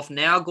write them off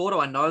now, Gordo?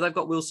 I know they've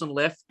got Wilson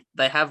left.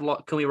 They have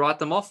can we write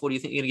them off, or do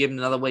you think you're going to give them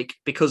another week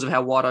because of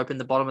how wide open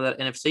the bottom of that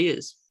NFC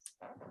is?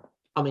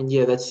 I mean,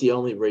 yeah, that's the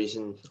only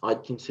reason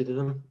I'd consider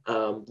them.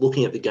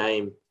 Looking at the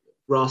game,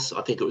 Russ,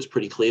 I think it was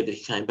pretty clear that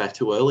he came back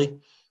too early.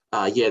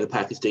 The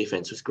Packers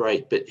defense was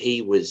great, but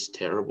he was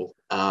terrible.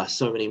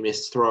 So many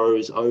missed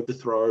throws,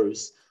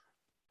 overthrows.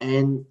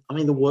 And, I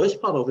mean, the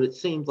worst part of it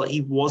seemed like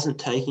he wasn't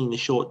taking the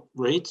short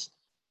reads.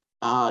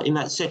 In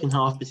that second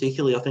half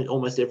particularly, I think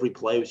almost every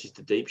play was just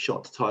a deep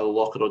shot to Tyler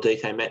Lockett or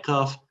DK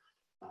Metcalf.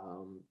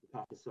 The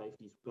Packers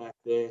safety's back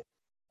there.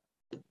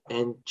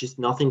 And just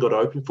nothing got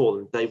open for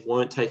them. They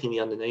weren't taking the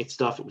underneath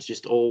stuff. It was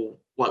just all,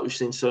 like we've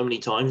seen so many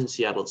times in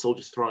Seattle, it's all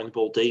just throwing the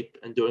ball deep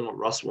and doing what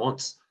Russ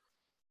wants.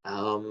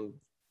 I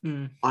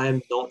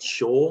am not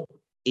sure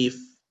if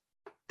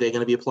they're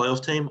going to be a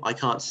playoff team. I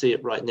can't see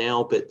it right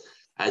now, but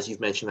as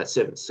you've mentioned, that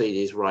 7th seed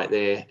is right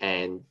there,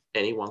 and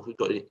anyone could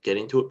get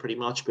into it pretty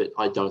much, but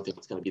I don't think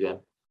it's going to be them.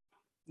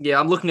 Yeah,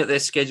 I'm looking at their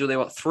schedule. They've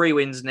got 3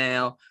 wins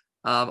now.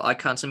 I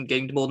can't see them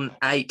getting to more than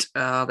 8.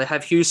 They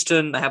have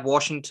Houston, they have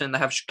Washington, they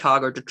have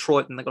Chicago,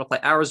 Detroit, and they've got to play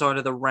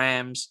Arizona, the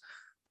Rams,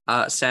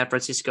 San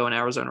Francisco, and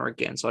Arizona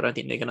again. So I don't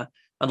think they're going to,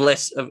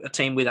 unless a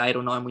team with 8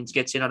 or 9 wins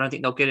gets in, I don't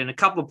think they'll get in. A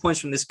couple of points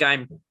from this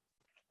game.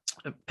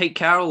 Pete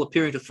Carroll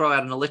appearing to throw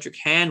out an electric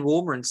hand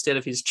warmer instead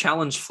of his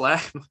challenge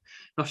flag.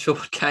 Not sure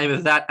what came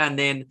of that. And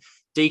then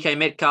DK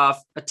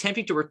Metcalf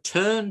attempting to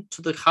return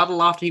to the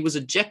huddle after he was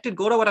ejected.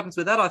 Gordo, what happens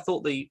with that? I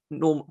thought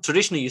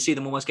traditionally you see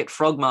them almost get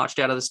frog marched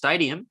out of the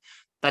stadium.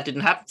 That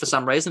didn't happen for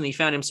some reason. He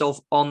found himself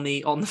on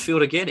the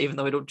field again, even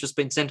though he'd just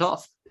been sent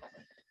off.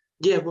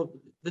 Yeah, well,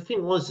 the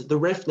thing was, the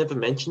ref never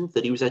mentioned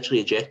that he was actually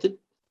ejected.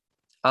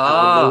 They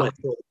went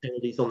through all the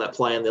penalties on that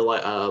play, and they're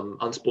like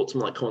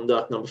unsportsmanlike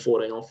conduct, number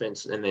 14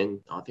 offense, and then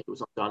I think it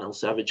was Darnell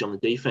Savage on the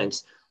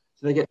defense.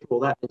 So they get through all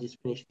that and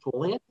just finished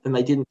calling it, and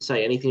they didn't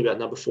say anything about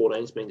number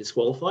 14's being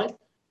disqualified.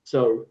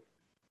 So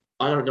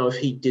I don't know if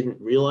he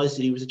didn't realise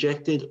that he was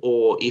ejected,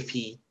 or if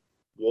he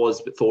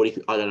was but thought he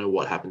could. I don't know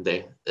what happened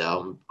there.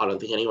 I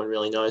don't think anyone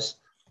really knows.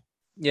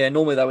 Yeah,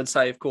 normally they would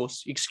say, of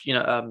course,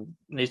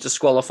 he's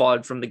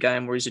disqualified from the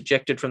game or he's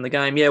ejected from the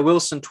game. Yeah,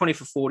 Wilson, 20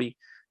 for 40.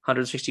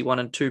 161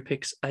 and 2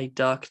 picks, a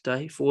dark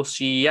day for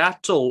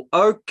Seattle.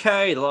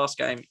 Okay, the last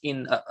game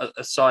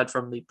aside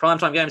from the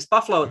primetime games,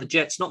 Buffalo at the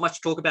Jets. Not much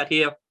to talk about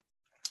here.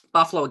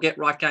 Buffalo, a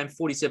get-right game,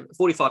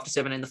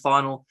 45-7 in the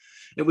final.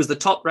 It was the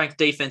top-ranked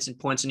defense in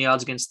points and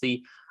yards against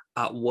the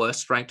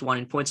worst-ranked one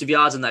in points of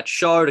yards, and that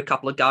showed. A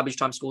couple of garbage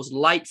time scores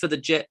late for the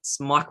Jets.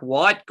 Mike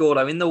White,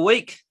 Gordo, in the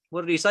week.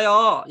 What did he say?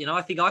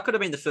 I think I could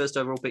have been the first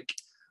overall pick.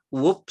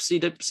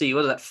 Whoopsie-dipsy.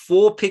 What is that?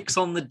 4 picks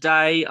on the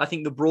day. I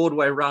think the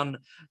Broadway run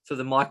for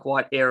the Mike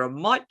White era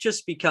might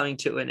just be coming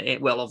to an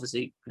end. Well,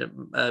 obviously,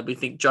 we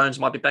think Jones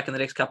might be back in the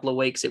next couple of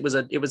weeks. It was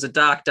a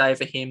dark day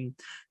for him.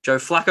 Joe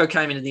Flacco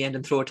came in at the end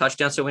and threw a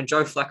touchdown. So when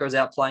Joe Flacco's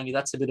out playing you,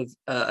 that's a bit of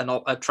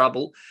a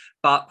trouble.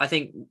 But I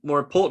think more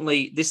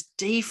importantly, this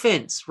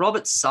defense,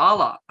 Robert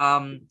Saleh, I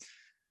don't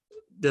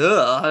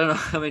know.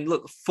 I mean,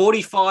 look,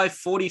 45,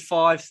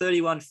 45,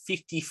 31,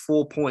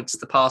 54 points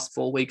the past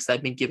 4 weeks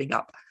they've been giving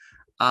up.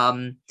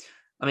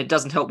 It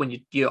doesn't help when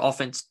your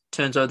offense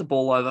turns over the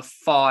ball over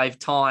 5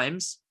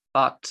 times.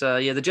 But,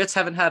 the Jets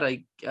haven't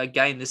had a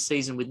game this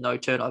season with no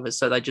turnovers,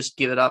 so they just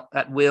give it up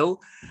at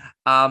will.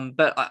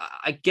 But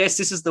I guess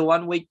this is the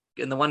 1 week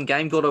in the one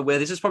game, Gordo, where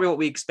this is probably what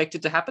we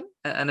expected to happen,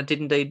 and it did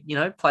indeed,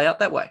 play out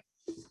that way.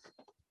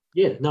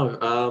 Yeah,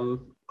 no.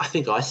 I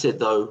think I said,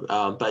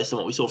 though, based on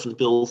what we saw from the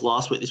Bills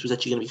last week, this was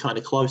actually going to be kind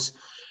of close.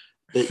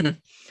 But,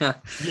 yeah,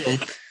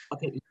 I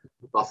think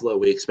Buffalo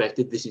we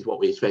expected. This is what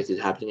we expected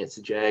to happen against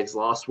the Jags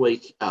last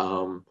week.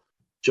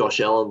 Josh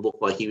Allen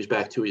looked like he was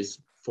back to his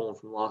form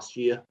from last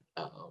year.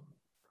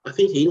 I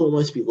think he'd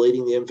almost be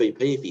leading the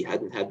MVP if he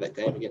hadn't had that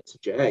game against the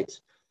Jags.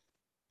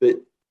 But,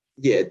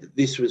 yeah,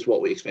 this was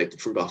what we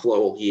expected from Buffalo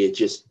all year,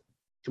 just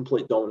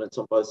complete dominance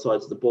on both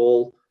sides of the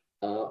ball.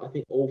 I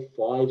think all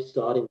 5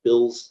 starting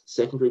Bills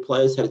secondary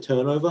players had a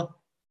turnover.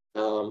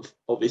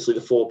 Obviously,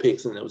 the 4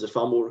 picks, and there was a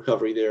fumble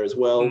recovery there as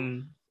well.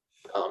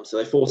 So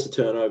they forced the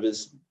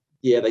turnovers.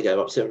 Yeah, they gave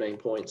up 17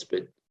 points,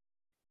 but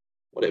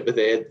whatever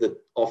there, the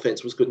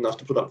offense was good enough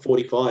to put up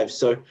 45.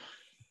 So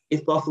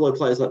if Buffalo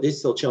plays like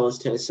this, they'll challenge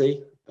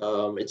Tennessee.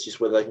 It's just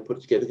whether they can put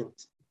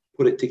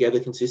it together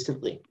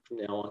consistently from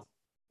now on.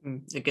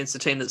 Against a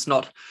team that's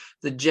not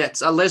the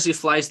Jets. Leslie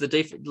Frazier,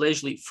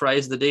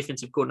 the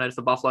defensive coordinator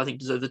for Buffalo, I think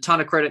deserves a ton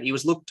of credit. He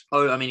was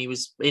he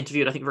was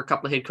interviewed, I think, for a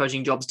couple of head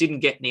coaching jobs, didn't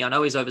get any. I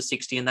know he's over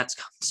 60, and that's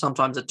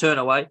sometimes a turn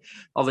away.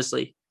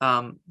 Obviously,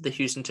 the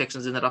Houston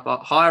Texans ended up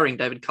hiring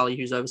David Culley,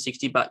 who's over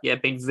 60, but yeah,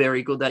 been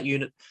very good, that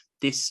unit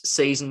this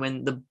season,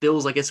 when the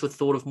Bills, I guess, were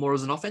thought of more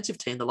as an offensive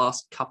team the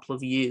last couple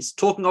of years.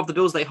 Talking of the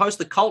Bills, they host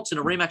the Colts in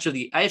a rematch of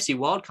the AFC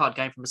wildcard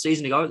game from a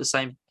season ago at the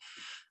same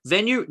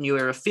venue, New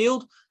Era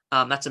Field.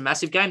 That's a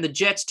massive game. The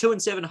Jets,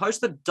 2-7, host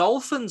the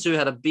Dolphins, who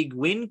had a big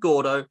win,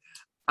 Gordo.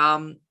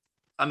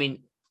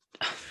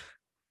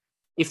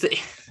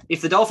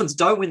 If the Dolphins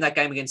don't win that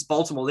game against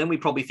Baltimore, then we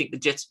probably think the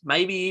Jets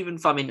maybe even,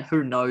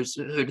 who knows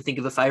who to think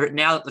of a favourite.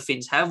 Now that the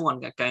Finns have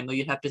won that game, though,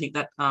 you'd have to think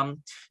that,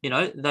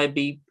 they'd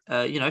be,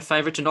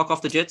 favourite to knock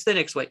off the Jets there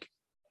next week.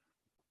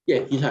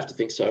 Yeah, you'd have to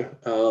think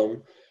so.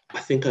 I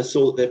think I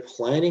saw that they're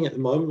planning at the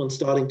moment on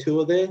starting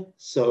Tua there.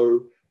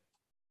 So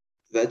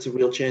that's a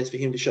real chance for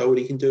him to show what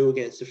he can do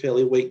against a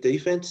fairly weak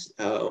defense.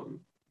 A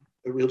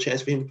real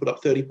chance for him to put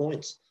up 30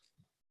 points.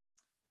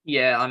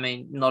 Yeah,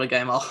 not a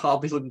game I'll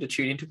be looking to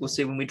tune into. We'll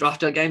see when we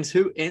draft our games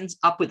who ends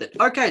up with it.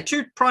 Okay,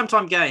 2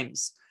 primetime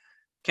games.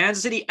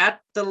 Kansas City at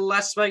the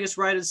Las Vegas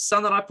Raiders.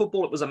 Sunday Night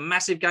Football. It was a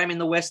massive game in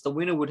the West. The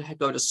winner would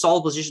go to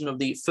sole position of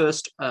the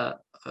first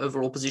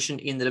overall position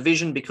in the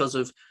division because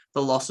of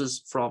the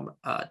losses from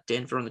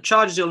Denver and the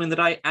Chargers early in the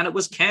day. And it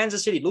was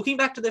Kansas City looking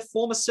back to their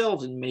former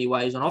selves in many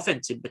ways, on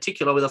offense in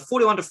particular, with a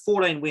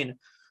 41-14 win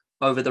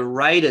over the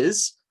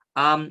Raiders.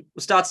 We'll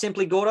start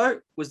simply, Gordo.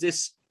 Was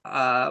this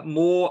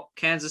more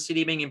Kansas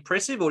City being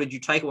impressive, or did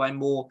you take away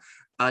more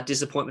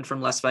disappointment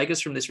from Las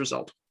Vegas from this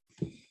result?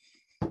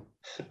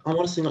 I'm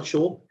honestly not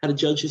sure how to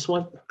judge this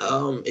one.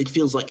 It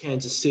feels like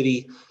Kansas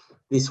City,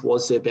 this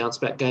was their bounce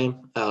back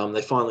game.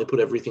 They finally put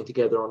everything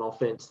together on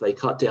offense. They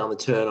cut down the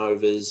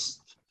turnovers.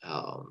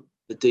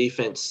 The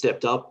defense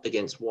stepped up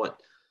against what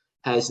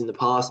has in the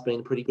past been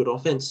a pretty good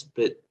offense.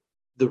 But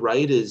the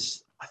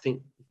Raiders, I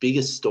think,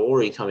 biggest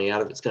story coming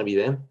out of it's going to be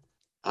them.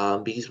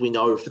 Because we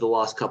know for the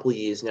last couple of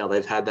years now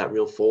they've had that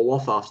real fall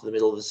off after the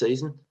middle of the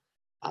season.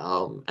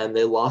 And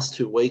their last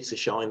 2 weeks are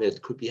showing that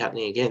it could be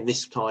happening again.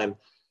 This time,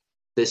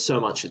 there's so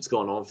much that's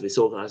gone on for this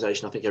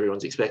organization. I think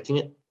everyone's expecting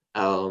it.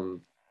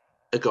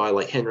 A guy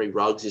like Henry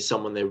Ruggs is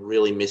someone they're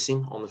really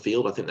missing on the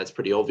field. I think that's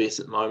pretty obvious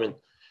at the moment.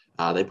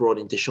 They brought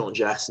in Deshaun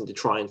Jackson to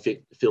try and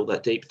fill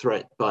that deep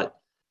threat. But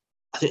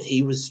I think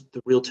he was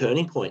the real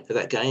turning point of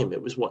that game.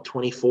 It was,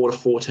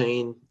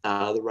 24-14.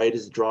 The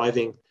Raiders are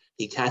driving.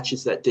 He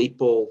catches that deep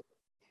ball,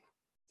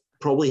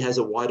 probably has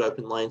a wide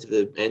open lane to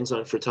the end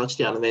zone for a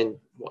touchdown, and then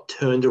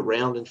turned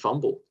around and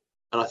fumbled.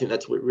 And I think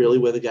that's really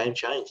where the game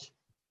changed.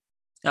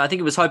 I think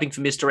he was hoping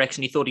for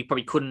misdirection. He thought he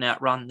probably couldn't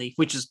outrun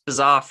which is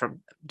bizarre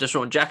from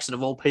Deshaun Jackson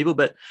of all people,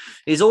 but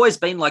he's always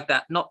been like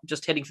that, not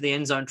just heading for the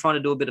end zone, trying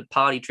to do a bit of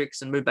party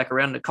tricks and move back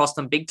around, and it cost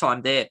them big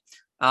time there.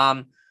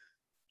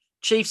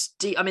 Chiefs,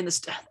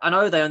 I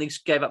know they only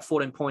gave up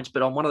 14 points,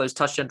 but on one of those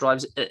touchdown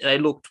drives, they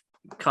looked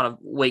kind of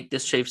weak,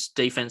 this Chiefs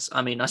defense.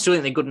 I still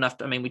think they're good enough.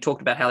 We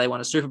talked about how they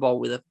won a Super Bowl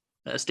with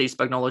a Steve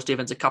Spagnuolo's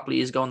defense a couple of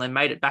years ago, and they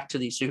made it back to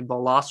the Super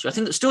Bowl last year.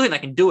 Still think they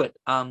can do it.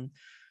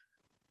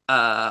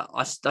 I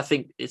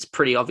think it's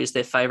pretty obvious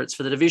they're favourites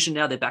for the division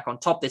now. They're back on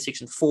top. They're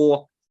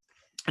 6-4.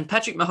 And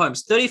Patrick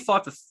Mahomes,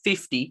 35 for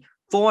 50,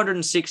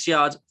 406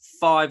 yards,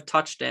 5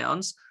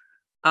 touchdowns.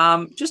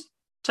 Just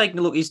taking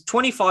a look, he's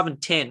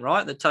 25-10,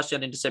 right? The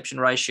touchdown interception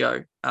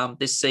ratio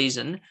this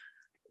season.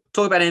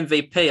 Talk about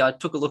MVP. I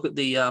took a look at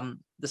the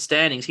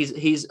standings.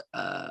 He's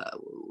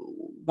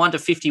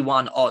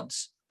 1-51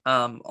 odds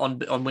on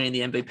winning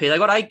the MVP. They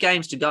got 8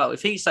 games to go.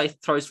 If he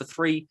throws for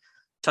 3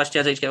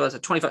 touchdowns each game, that's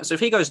at 25. So if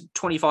he goes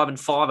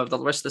 25-5 over the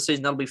rest of the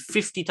season, that'll be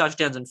 50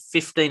 touchdowns and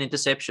 15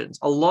 interceptions.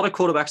 A lot of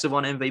quarterbacks have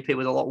won MVP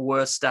with a lot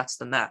worse stats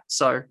than that.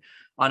 So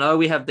I know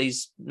we have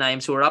these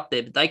names who are up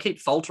there, but they keep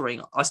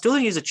faltering. I still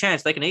think there's a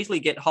chance they can easily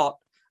get hot,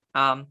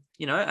 and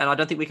I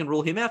don't think we can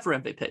rule him out for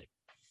MVP.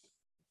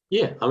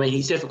 Yeah,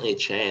 he's definitely a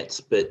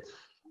chance, but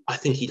I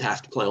think he'd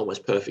have to play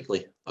almost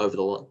perfectly over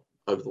the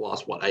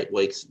last 8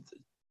 weeks.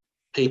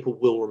 people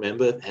will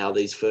remember how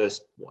these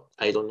first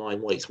 8 or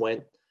 9 weeks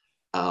went.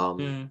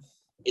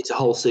 It's a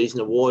whole season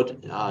award.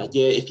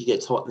 If you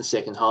get hot in the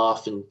second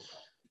half and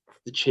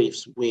the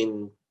Chiefs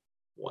win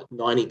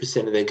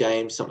 90% of their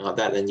games, something like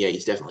that, then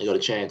he's definitely got a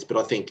chance. But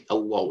I think a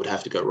lot would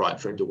have to go right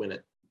for him to win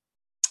it.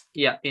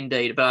 Yeah,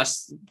 indeed. But I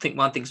think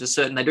one thing's for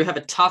certain. They do have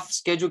a tough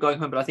schedule going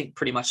home, but I think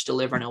pretty much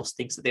still everyone else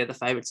thinks that they're the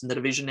favourites in the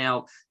division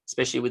now,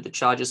 especially with the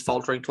Chargers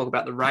faltering. Talk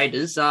about the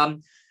Raiders.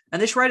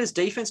 And this Raiders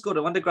defense got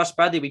under Gus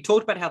Bradley. We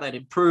talked about how they'd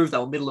improved. They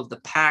were middle of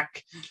the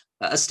pack.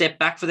 A step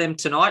back for them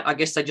tonight. I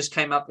guess they just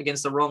came up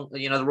against the wrong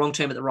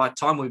team at the right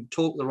time. We've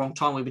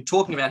been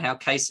talking about how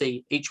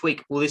KC each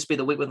week, will this be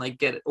the week when they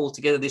get it all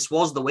together? This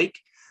was the week.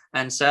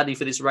 And sadly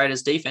for this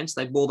Raiders defense,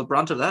 they bore the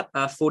brunt of that,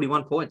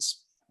 41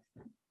 points.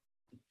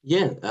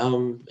 Yeah,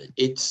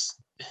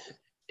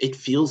 it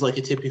feels like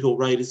a typical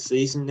Raiders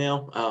season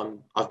now.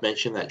 I've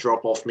mentioned that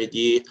drop off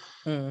mid-year,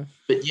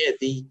 but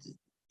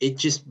it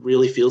just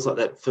really feels like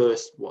that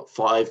first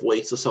 5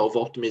 weeks or so of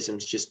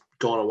optimism's just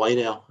gone away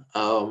now.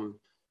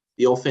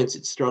 The offense,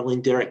 it's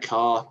struggling. Derek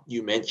Carr,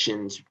 you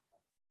mentioned.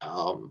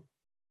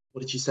 What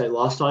did you say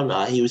last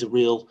time? He was a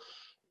real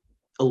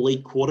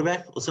elite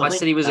quarterback or something. I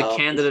said he was a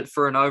candidate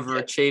for an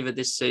overachiever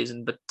this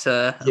season, but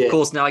of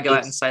course now I go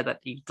out and say that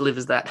he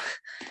delivers that.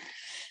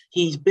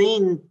 He's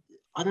been,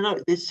 I don't know,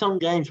 there's some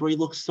games where he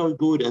looks so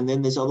good, and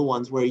then there's other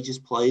ones where he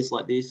just plays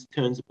like this,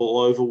 turns the ball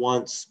over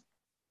once.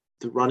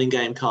 The running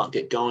game can't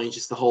get going.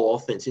 Just the whole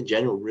offense in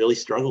general really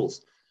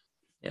struggles.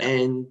 Yeah.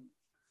 And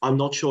I'm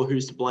not sure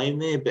who's to blame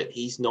there, but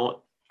he's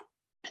not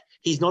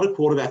a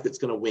quarterback that's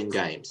going to win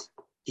games.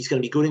 He's going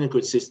to be good in a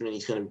good system, and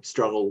he's going to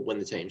struggle when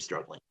the team's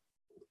struggling.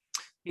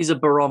 He's a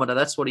barometer.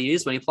 That's what he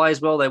is. When he plays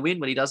well, they win.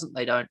 When he doesn't,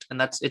 they don't.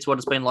 And it's what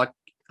it's been like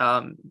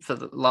for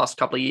the last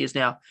couple of years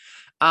now.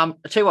 I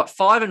tell you what,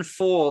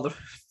 5-4, the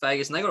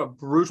Vegas, and they got a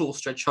brutal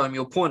stretch home.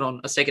 Your point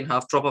on a second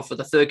half drop off for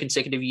the third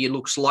consecutive year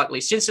looks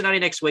likely. Cincinnati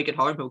next week at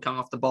home, who'll come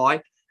off the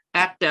bye.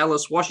 At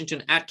Dallas,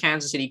 Washington, at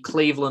Kansas City,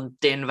 Cleveland,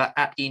 Denver,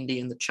 at Indy,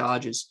 and the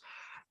Chargers.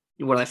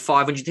 What are they,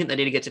 5? Would you think they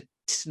need to get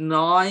to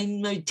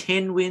 9, maybe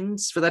 10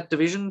 wins for that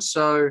division?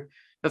 So,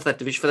 for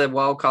their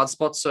wild card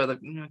spots. So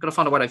they've got to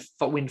find a way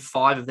to win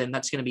 5 of them.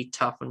 That's going to be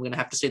tough, and we're going to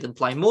have to see them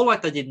play more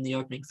like they did in the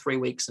opening 3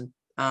 weeks,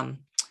 and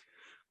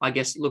I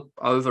guess look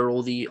over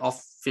all the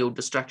off-field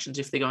distractions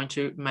if they're going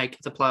to make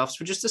the playoffs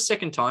for just the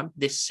second time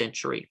this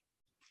century.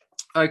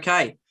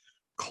 Okay,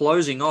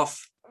 closing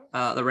off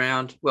the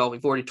round. Well,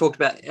 we've already talked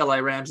about LA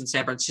Rams and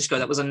San Francisco.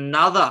 That was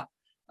another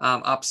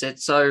upset.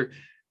 So,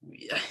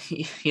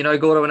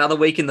 Gordo, another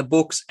week in the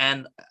books.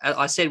 And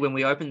I said when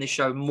we opened this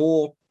show,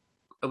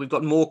 we've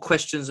got more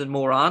questions and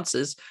more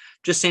answers.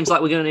 Just seems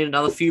like we're going to need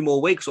another few more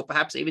weeks, or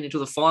perhaps even into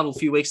the final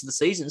few weeks of the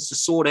season, to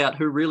sort out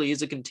who really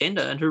is a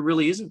contender and who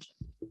really isn't.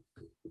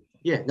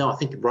 Yeah, no, I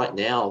think right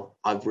now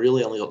I've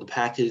really only got the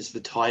Packers, the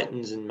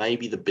Titans, and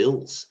maybe the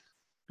Bills.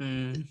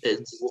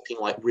 It's looking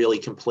like really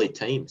complete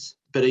teams.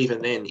 But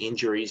even then,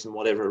 injuries and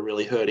whatever are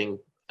really hurting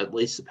at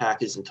least the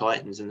Packers and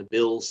Titans, and the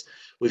Bills.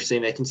 We've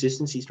seen their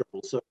consistency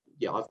struggle. So,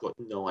 I've got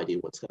no idea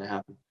what's going to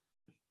happen.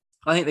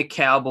 I think the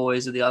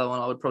Cowboys are the other one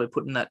I would probably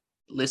put in that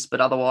list. But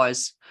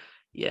otherwise,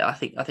 I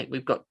think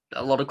we've got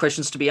a lot of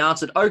questions to be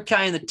answered.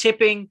 Okay, in the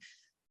tipping,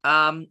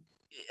 I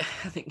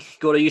think,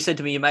 Gordo, you said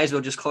to me you may as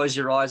well just close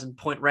your eyes and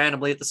point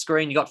randomly at the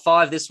screen. You got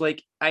 5 this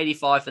week,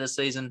 85 for the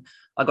season.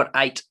 I got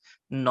 8,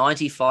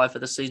 95 for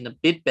the season, a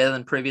bit better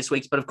than previous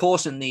weeks. But of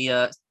course, in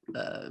the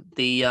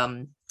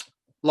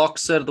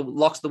locks of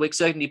the week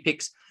certainty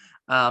picks,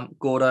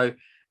 Gordo,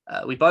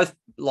 we both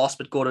lost,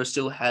 but Gordo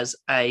still has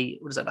a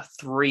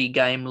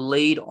 3-game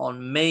lead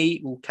on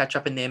me. We'll catch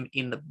up in them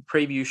in the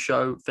preview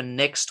show for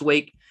next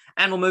week,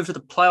 and we'll move to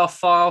the playoff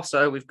file.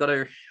 So we've got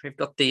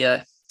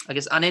the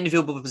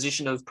unenviable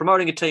position of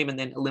promoting a team and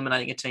then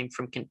eliminating a team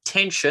from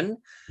contention.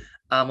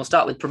 We'll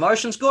start with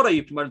promotions. Gordo,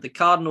 you promoted the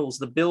Cardinals,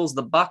 the Bills,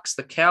 the Bucks,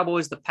 the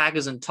Cowboys, the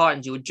Packers, and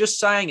Titans. You were just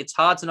saying it's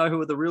hard to know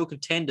who are the real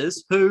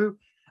contenders. Who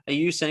are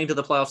you sending to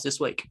the playoffs this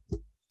week?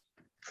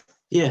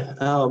 Yeah,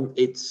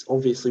 it's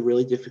obviously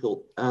really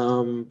difficult.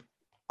 I'm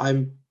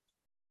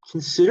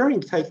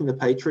considering taking the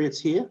Patriots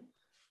here.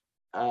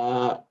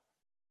 I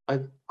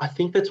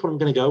think that's what I'm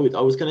going to go with.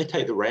 I was going to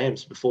take the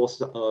Rams before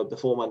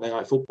Monday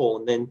Night Football,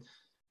 and then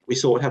we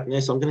saw what happened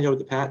there, so I'm going to go with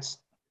the Pats.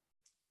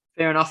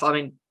 Fair enough. I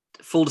mean,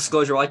 full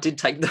disclosure, I did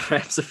take the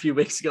Rams a few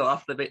weeks ago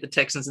after they beat the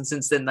Texans, and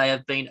since then they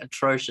have been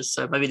atrocious.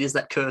 So maybe it is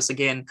that curse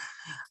again.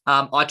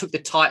 I took the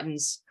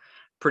Titans,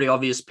 pretty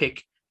obvious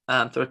pick.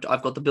 I've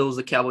got the Bills,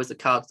 the Cowboys, the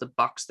Cards, the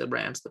Bucks, the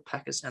Rams, the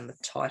Packers, and the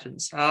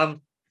Titans.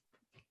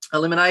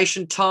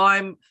 Elimination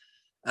time.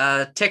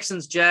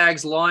 Texans,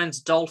 Jags,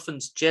 Lions,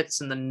 Dolphins, Jets,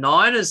 and the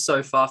Niners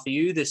so far for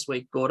you this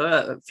week, Gordo.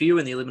 A few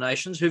in the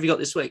eliminations. Who have you got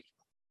this week?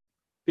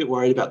 Bit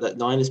worried about that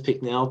Niners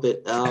pick now,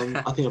 but I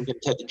think I'm going to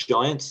take the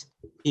Giants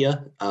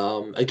here.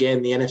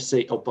 Again, the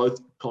NFC, or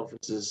both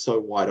conferences, are so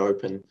wide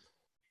open.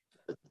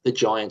 The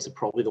Giants are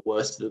probably the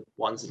worst of the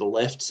ones that are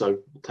left, so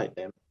we'll take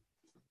them.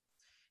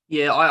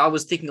 Yeah, I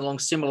was thinking along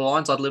similar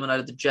lines. I'd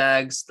eliminated the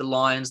Jags, the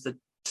Lions, the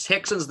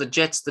Texans, the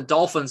Jets, the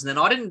Dolphins, and then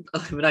I didn't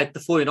eliminate the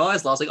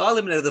 49ers last week. I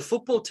eliminated the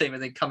football team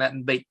and then come out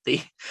and beat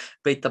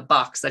the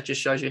Bucks. That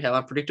just shows you how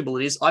unpredictable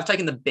it is. I've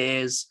taken the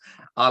Bears.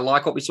 I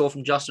like what we saw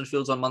from Justin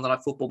Fields on Monday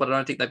Night Football, but I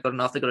don't think they've got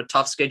enough. They've got a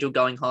tough schedule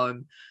going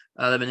home.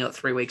 They've only got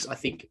 3 weeks. I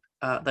think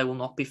they will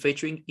not be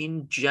featuring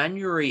in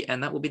January,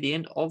 and that will be the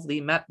end of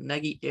the Matt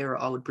Nagy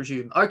era, I would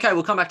presume. Okay,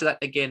 we'll come back to that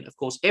again, of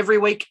course, every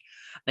week.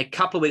 In a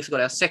couple of weeks, we've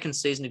got our second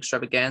season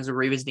extravaganza,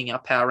 revisiting our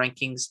power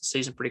rankings,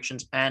 season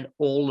predictions, and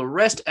all the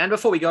rest. And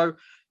before we go,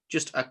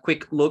 just a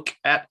quick look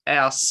at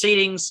our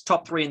seedings,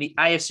 top 3 in the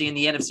AFC and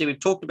the NFC. We've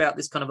talked about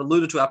this, kind of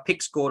alluded to our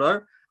picks,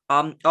 Gordo.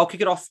 I'll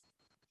kick it off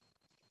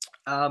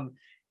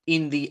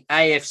in the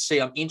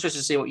AFC. I'm interested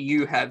to see what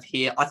you have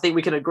here. I think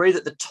we can agree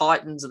that the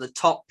Titans are the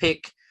top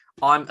pick.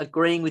 I'm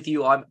agreeing with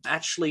you. I'm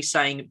actually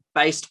saying,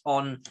 based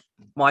on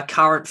my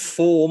current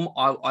form,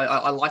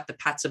 I like the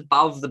Pats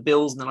above the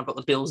Bills, and then I've got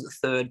the Bills at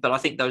third. But I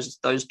think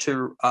those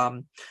two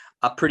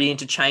are pretty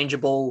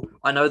interchangeable.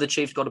 I know the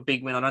Chiefs got a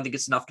big win. I don't think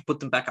it's enough to put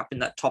them back up in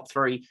that top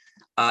 3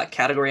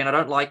 category. And I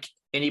don't like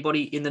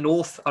anybody in the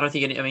North. I don't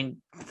think any. I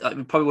mean,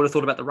 we probably would have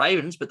thought about the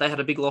Ravens, but they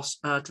had a big loss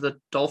to the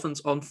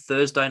Dolphins on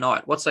Thursday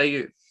night. What say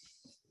you?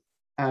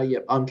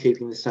 Yep, I'm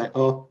keeping the same.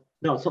 Oh,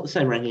 no, it's not the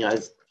same ranking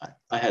as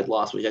I had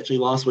last week. Actually,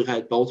 last week I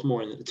had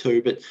Baltimore in at the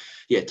 2, but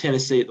yeah,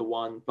 Tennessee at the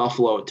 1,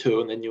 Buffalo at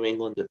 2, and then New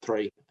England at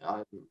 3.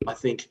 I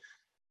think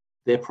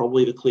they're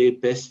probably the clear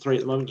best 3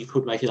 at the moment. You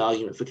could make an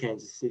argument for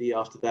Kansas City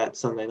after that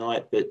Sunday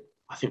night, but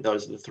I think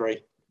those are the 3.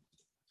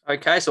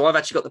 Okay, so I've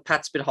actually got the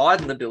Pats a bit higher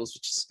than the Bills,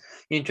 which is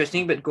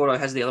interesting, but Gordo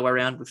has the other way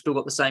around. We've still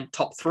got the same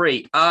top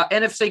 3.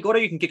 NFC, Gordo,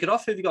 you can kick it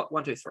off. Who have you got?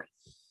 1, 2, 3.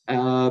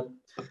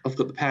 I've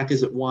got the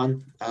Packers at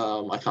 1.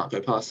 I can't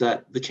go past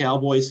that. The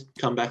Cowboys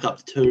come back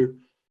up to 2.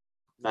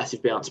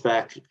 Massive bounce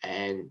back.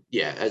 And,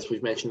 yeah, as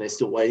we've mentioned, they're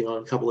still waiting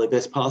on a couple of their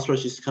best pass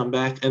rushers to come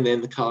back. And then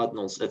the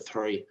Cardinals at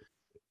 3.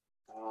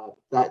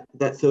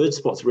 That third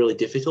spot's really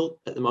difficult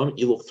at the moment.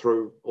 You look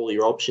through all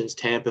your options.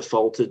 Tampa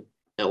faltered.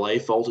 LA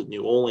faltered.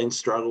 New Orleans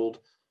struggled.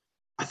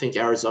 I think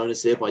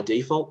Arizona's there by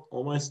default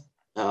almost.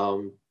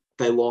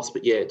 They lost,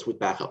 but, yeah, it's with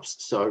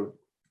backups. So,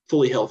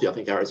 fully healthy, I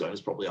think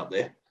Arizona's probably up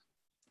there.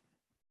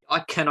 I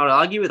cannot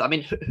argue with. I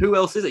mean, who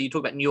else is it? You talk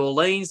about New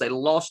Orleans, they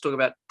lost. Talk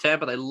about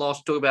Tampa, they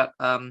lost. Talk about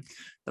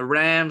the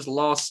Rams,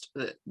 lost.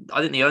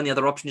 I think the only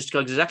other option is to go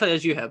exactly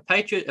as you have: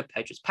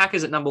 Patriots,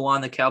 Packers at number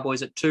 1, the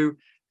Cowboys at 2,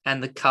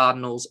 and the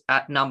Cardinals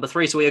at number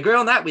 3. So we agree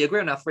on that. We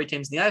agree on our 3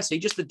 teams in the AFC,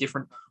 just a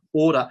different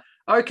order.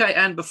 Okay,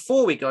 and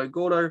before we go,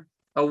 Gordo,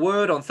 a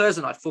word on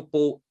Thursday Night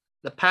Football.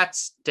 The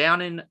Pats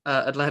down in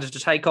Atlanta to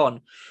take on,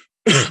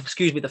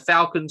 the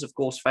Falcons. Of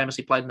course,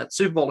 famously played in that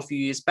Super Bowl a few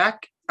years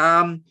back.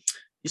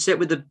 You set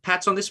with the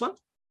Pats on this one?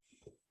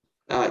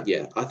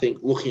 Yeah, I think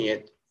looking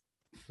at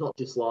not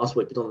just last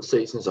week, but on the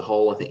season as a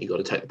whole, I think you've got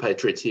to take the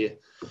Patriots here.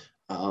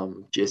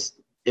 Just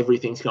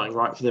everything's going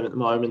right for them at the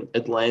moment.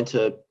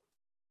 Atlanta,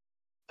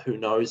 who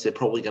knows? They're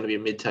probably going to be a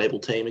mid-table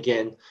team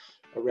again,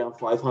 around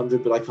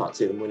 500, but I can't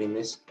see them winning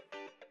this.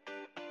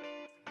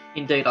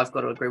 Indeed, I've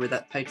got to agree with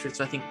that. Patriots,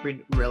 I think,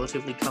 win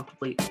relatively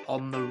comfortably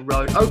on the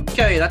road.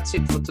 Okay, that's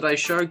it for today's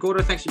show.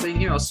 Gordo, thanks for being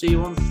here. I'll see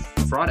you on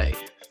Friday.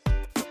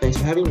 Thanks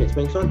for having me. It's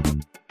been fun.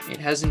 It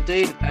has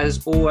indeed.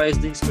 As always,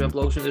 links to our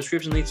blogs in the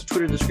description, links to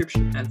Twitter in the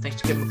description, and thanks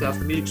to Kevin McLeod for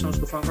the music songs.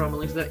 Go find a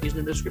link to that is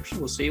in the description.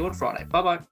 We'll see you on Friday. Bye-bye.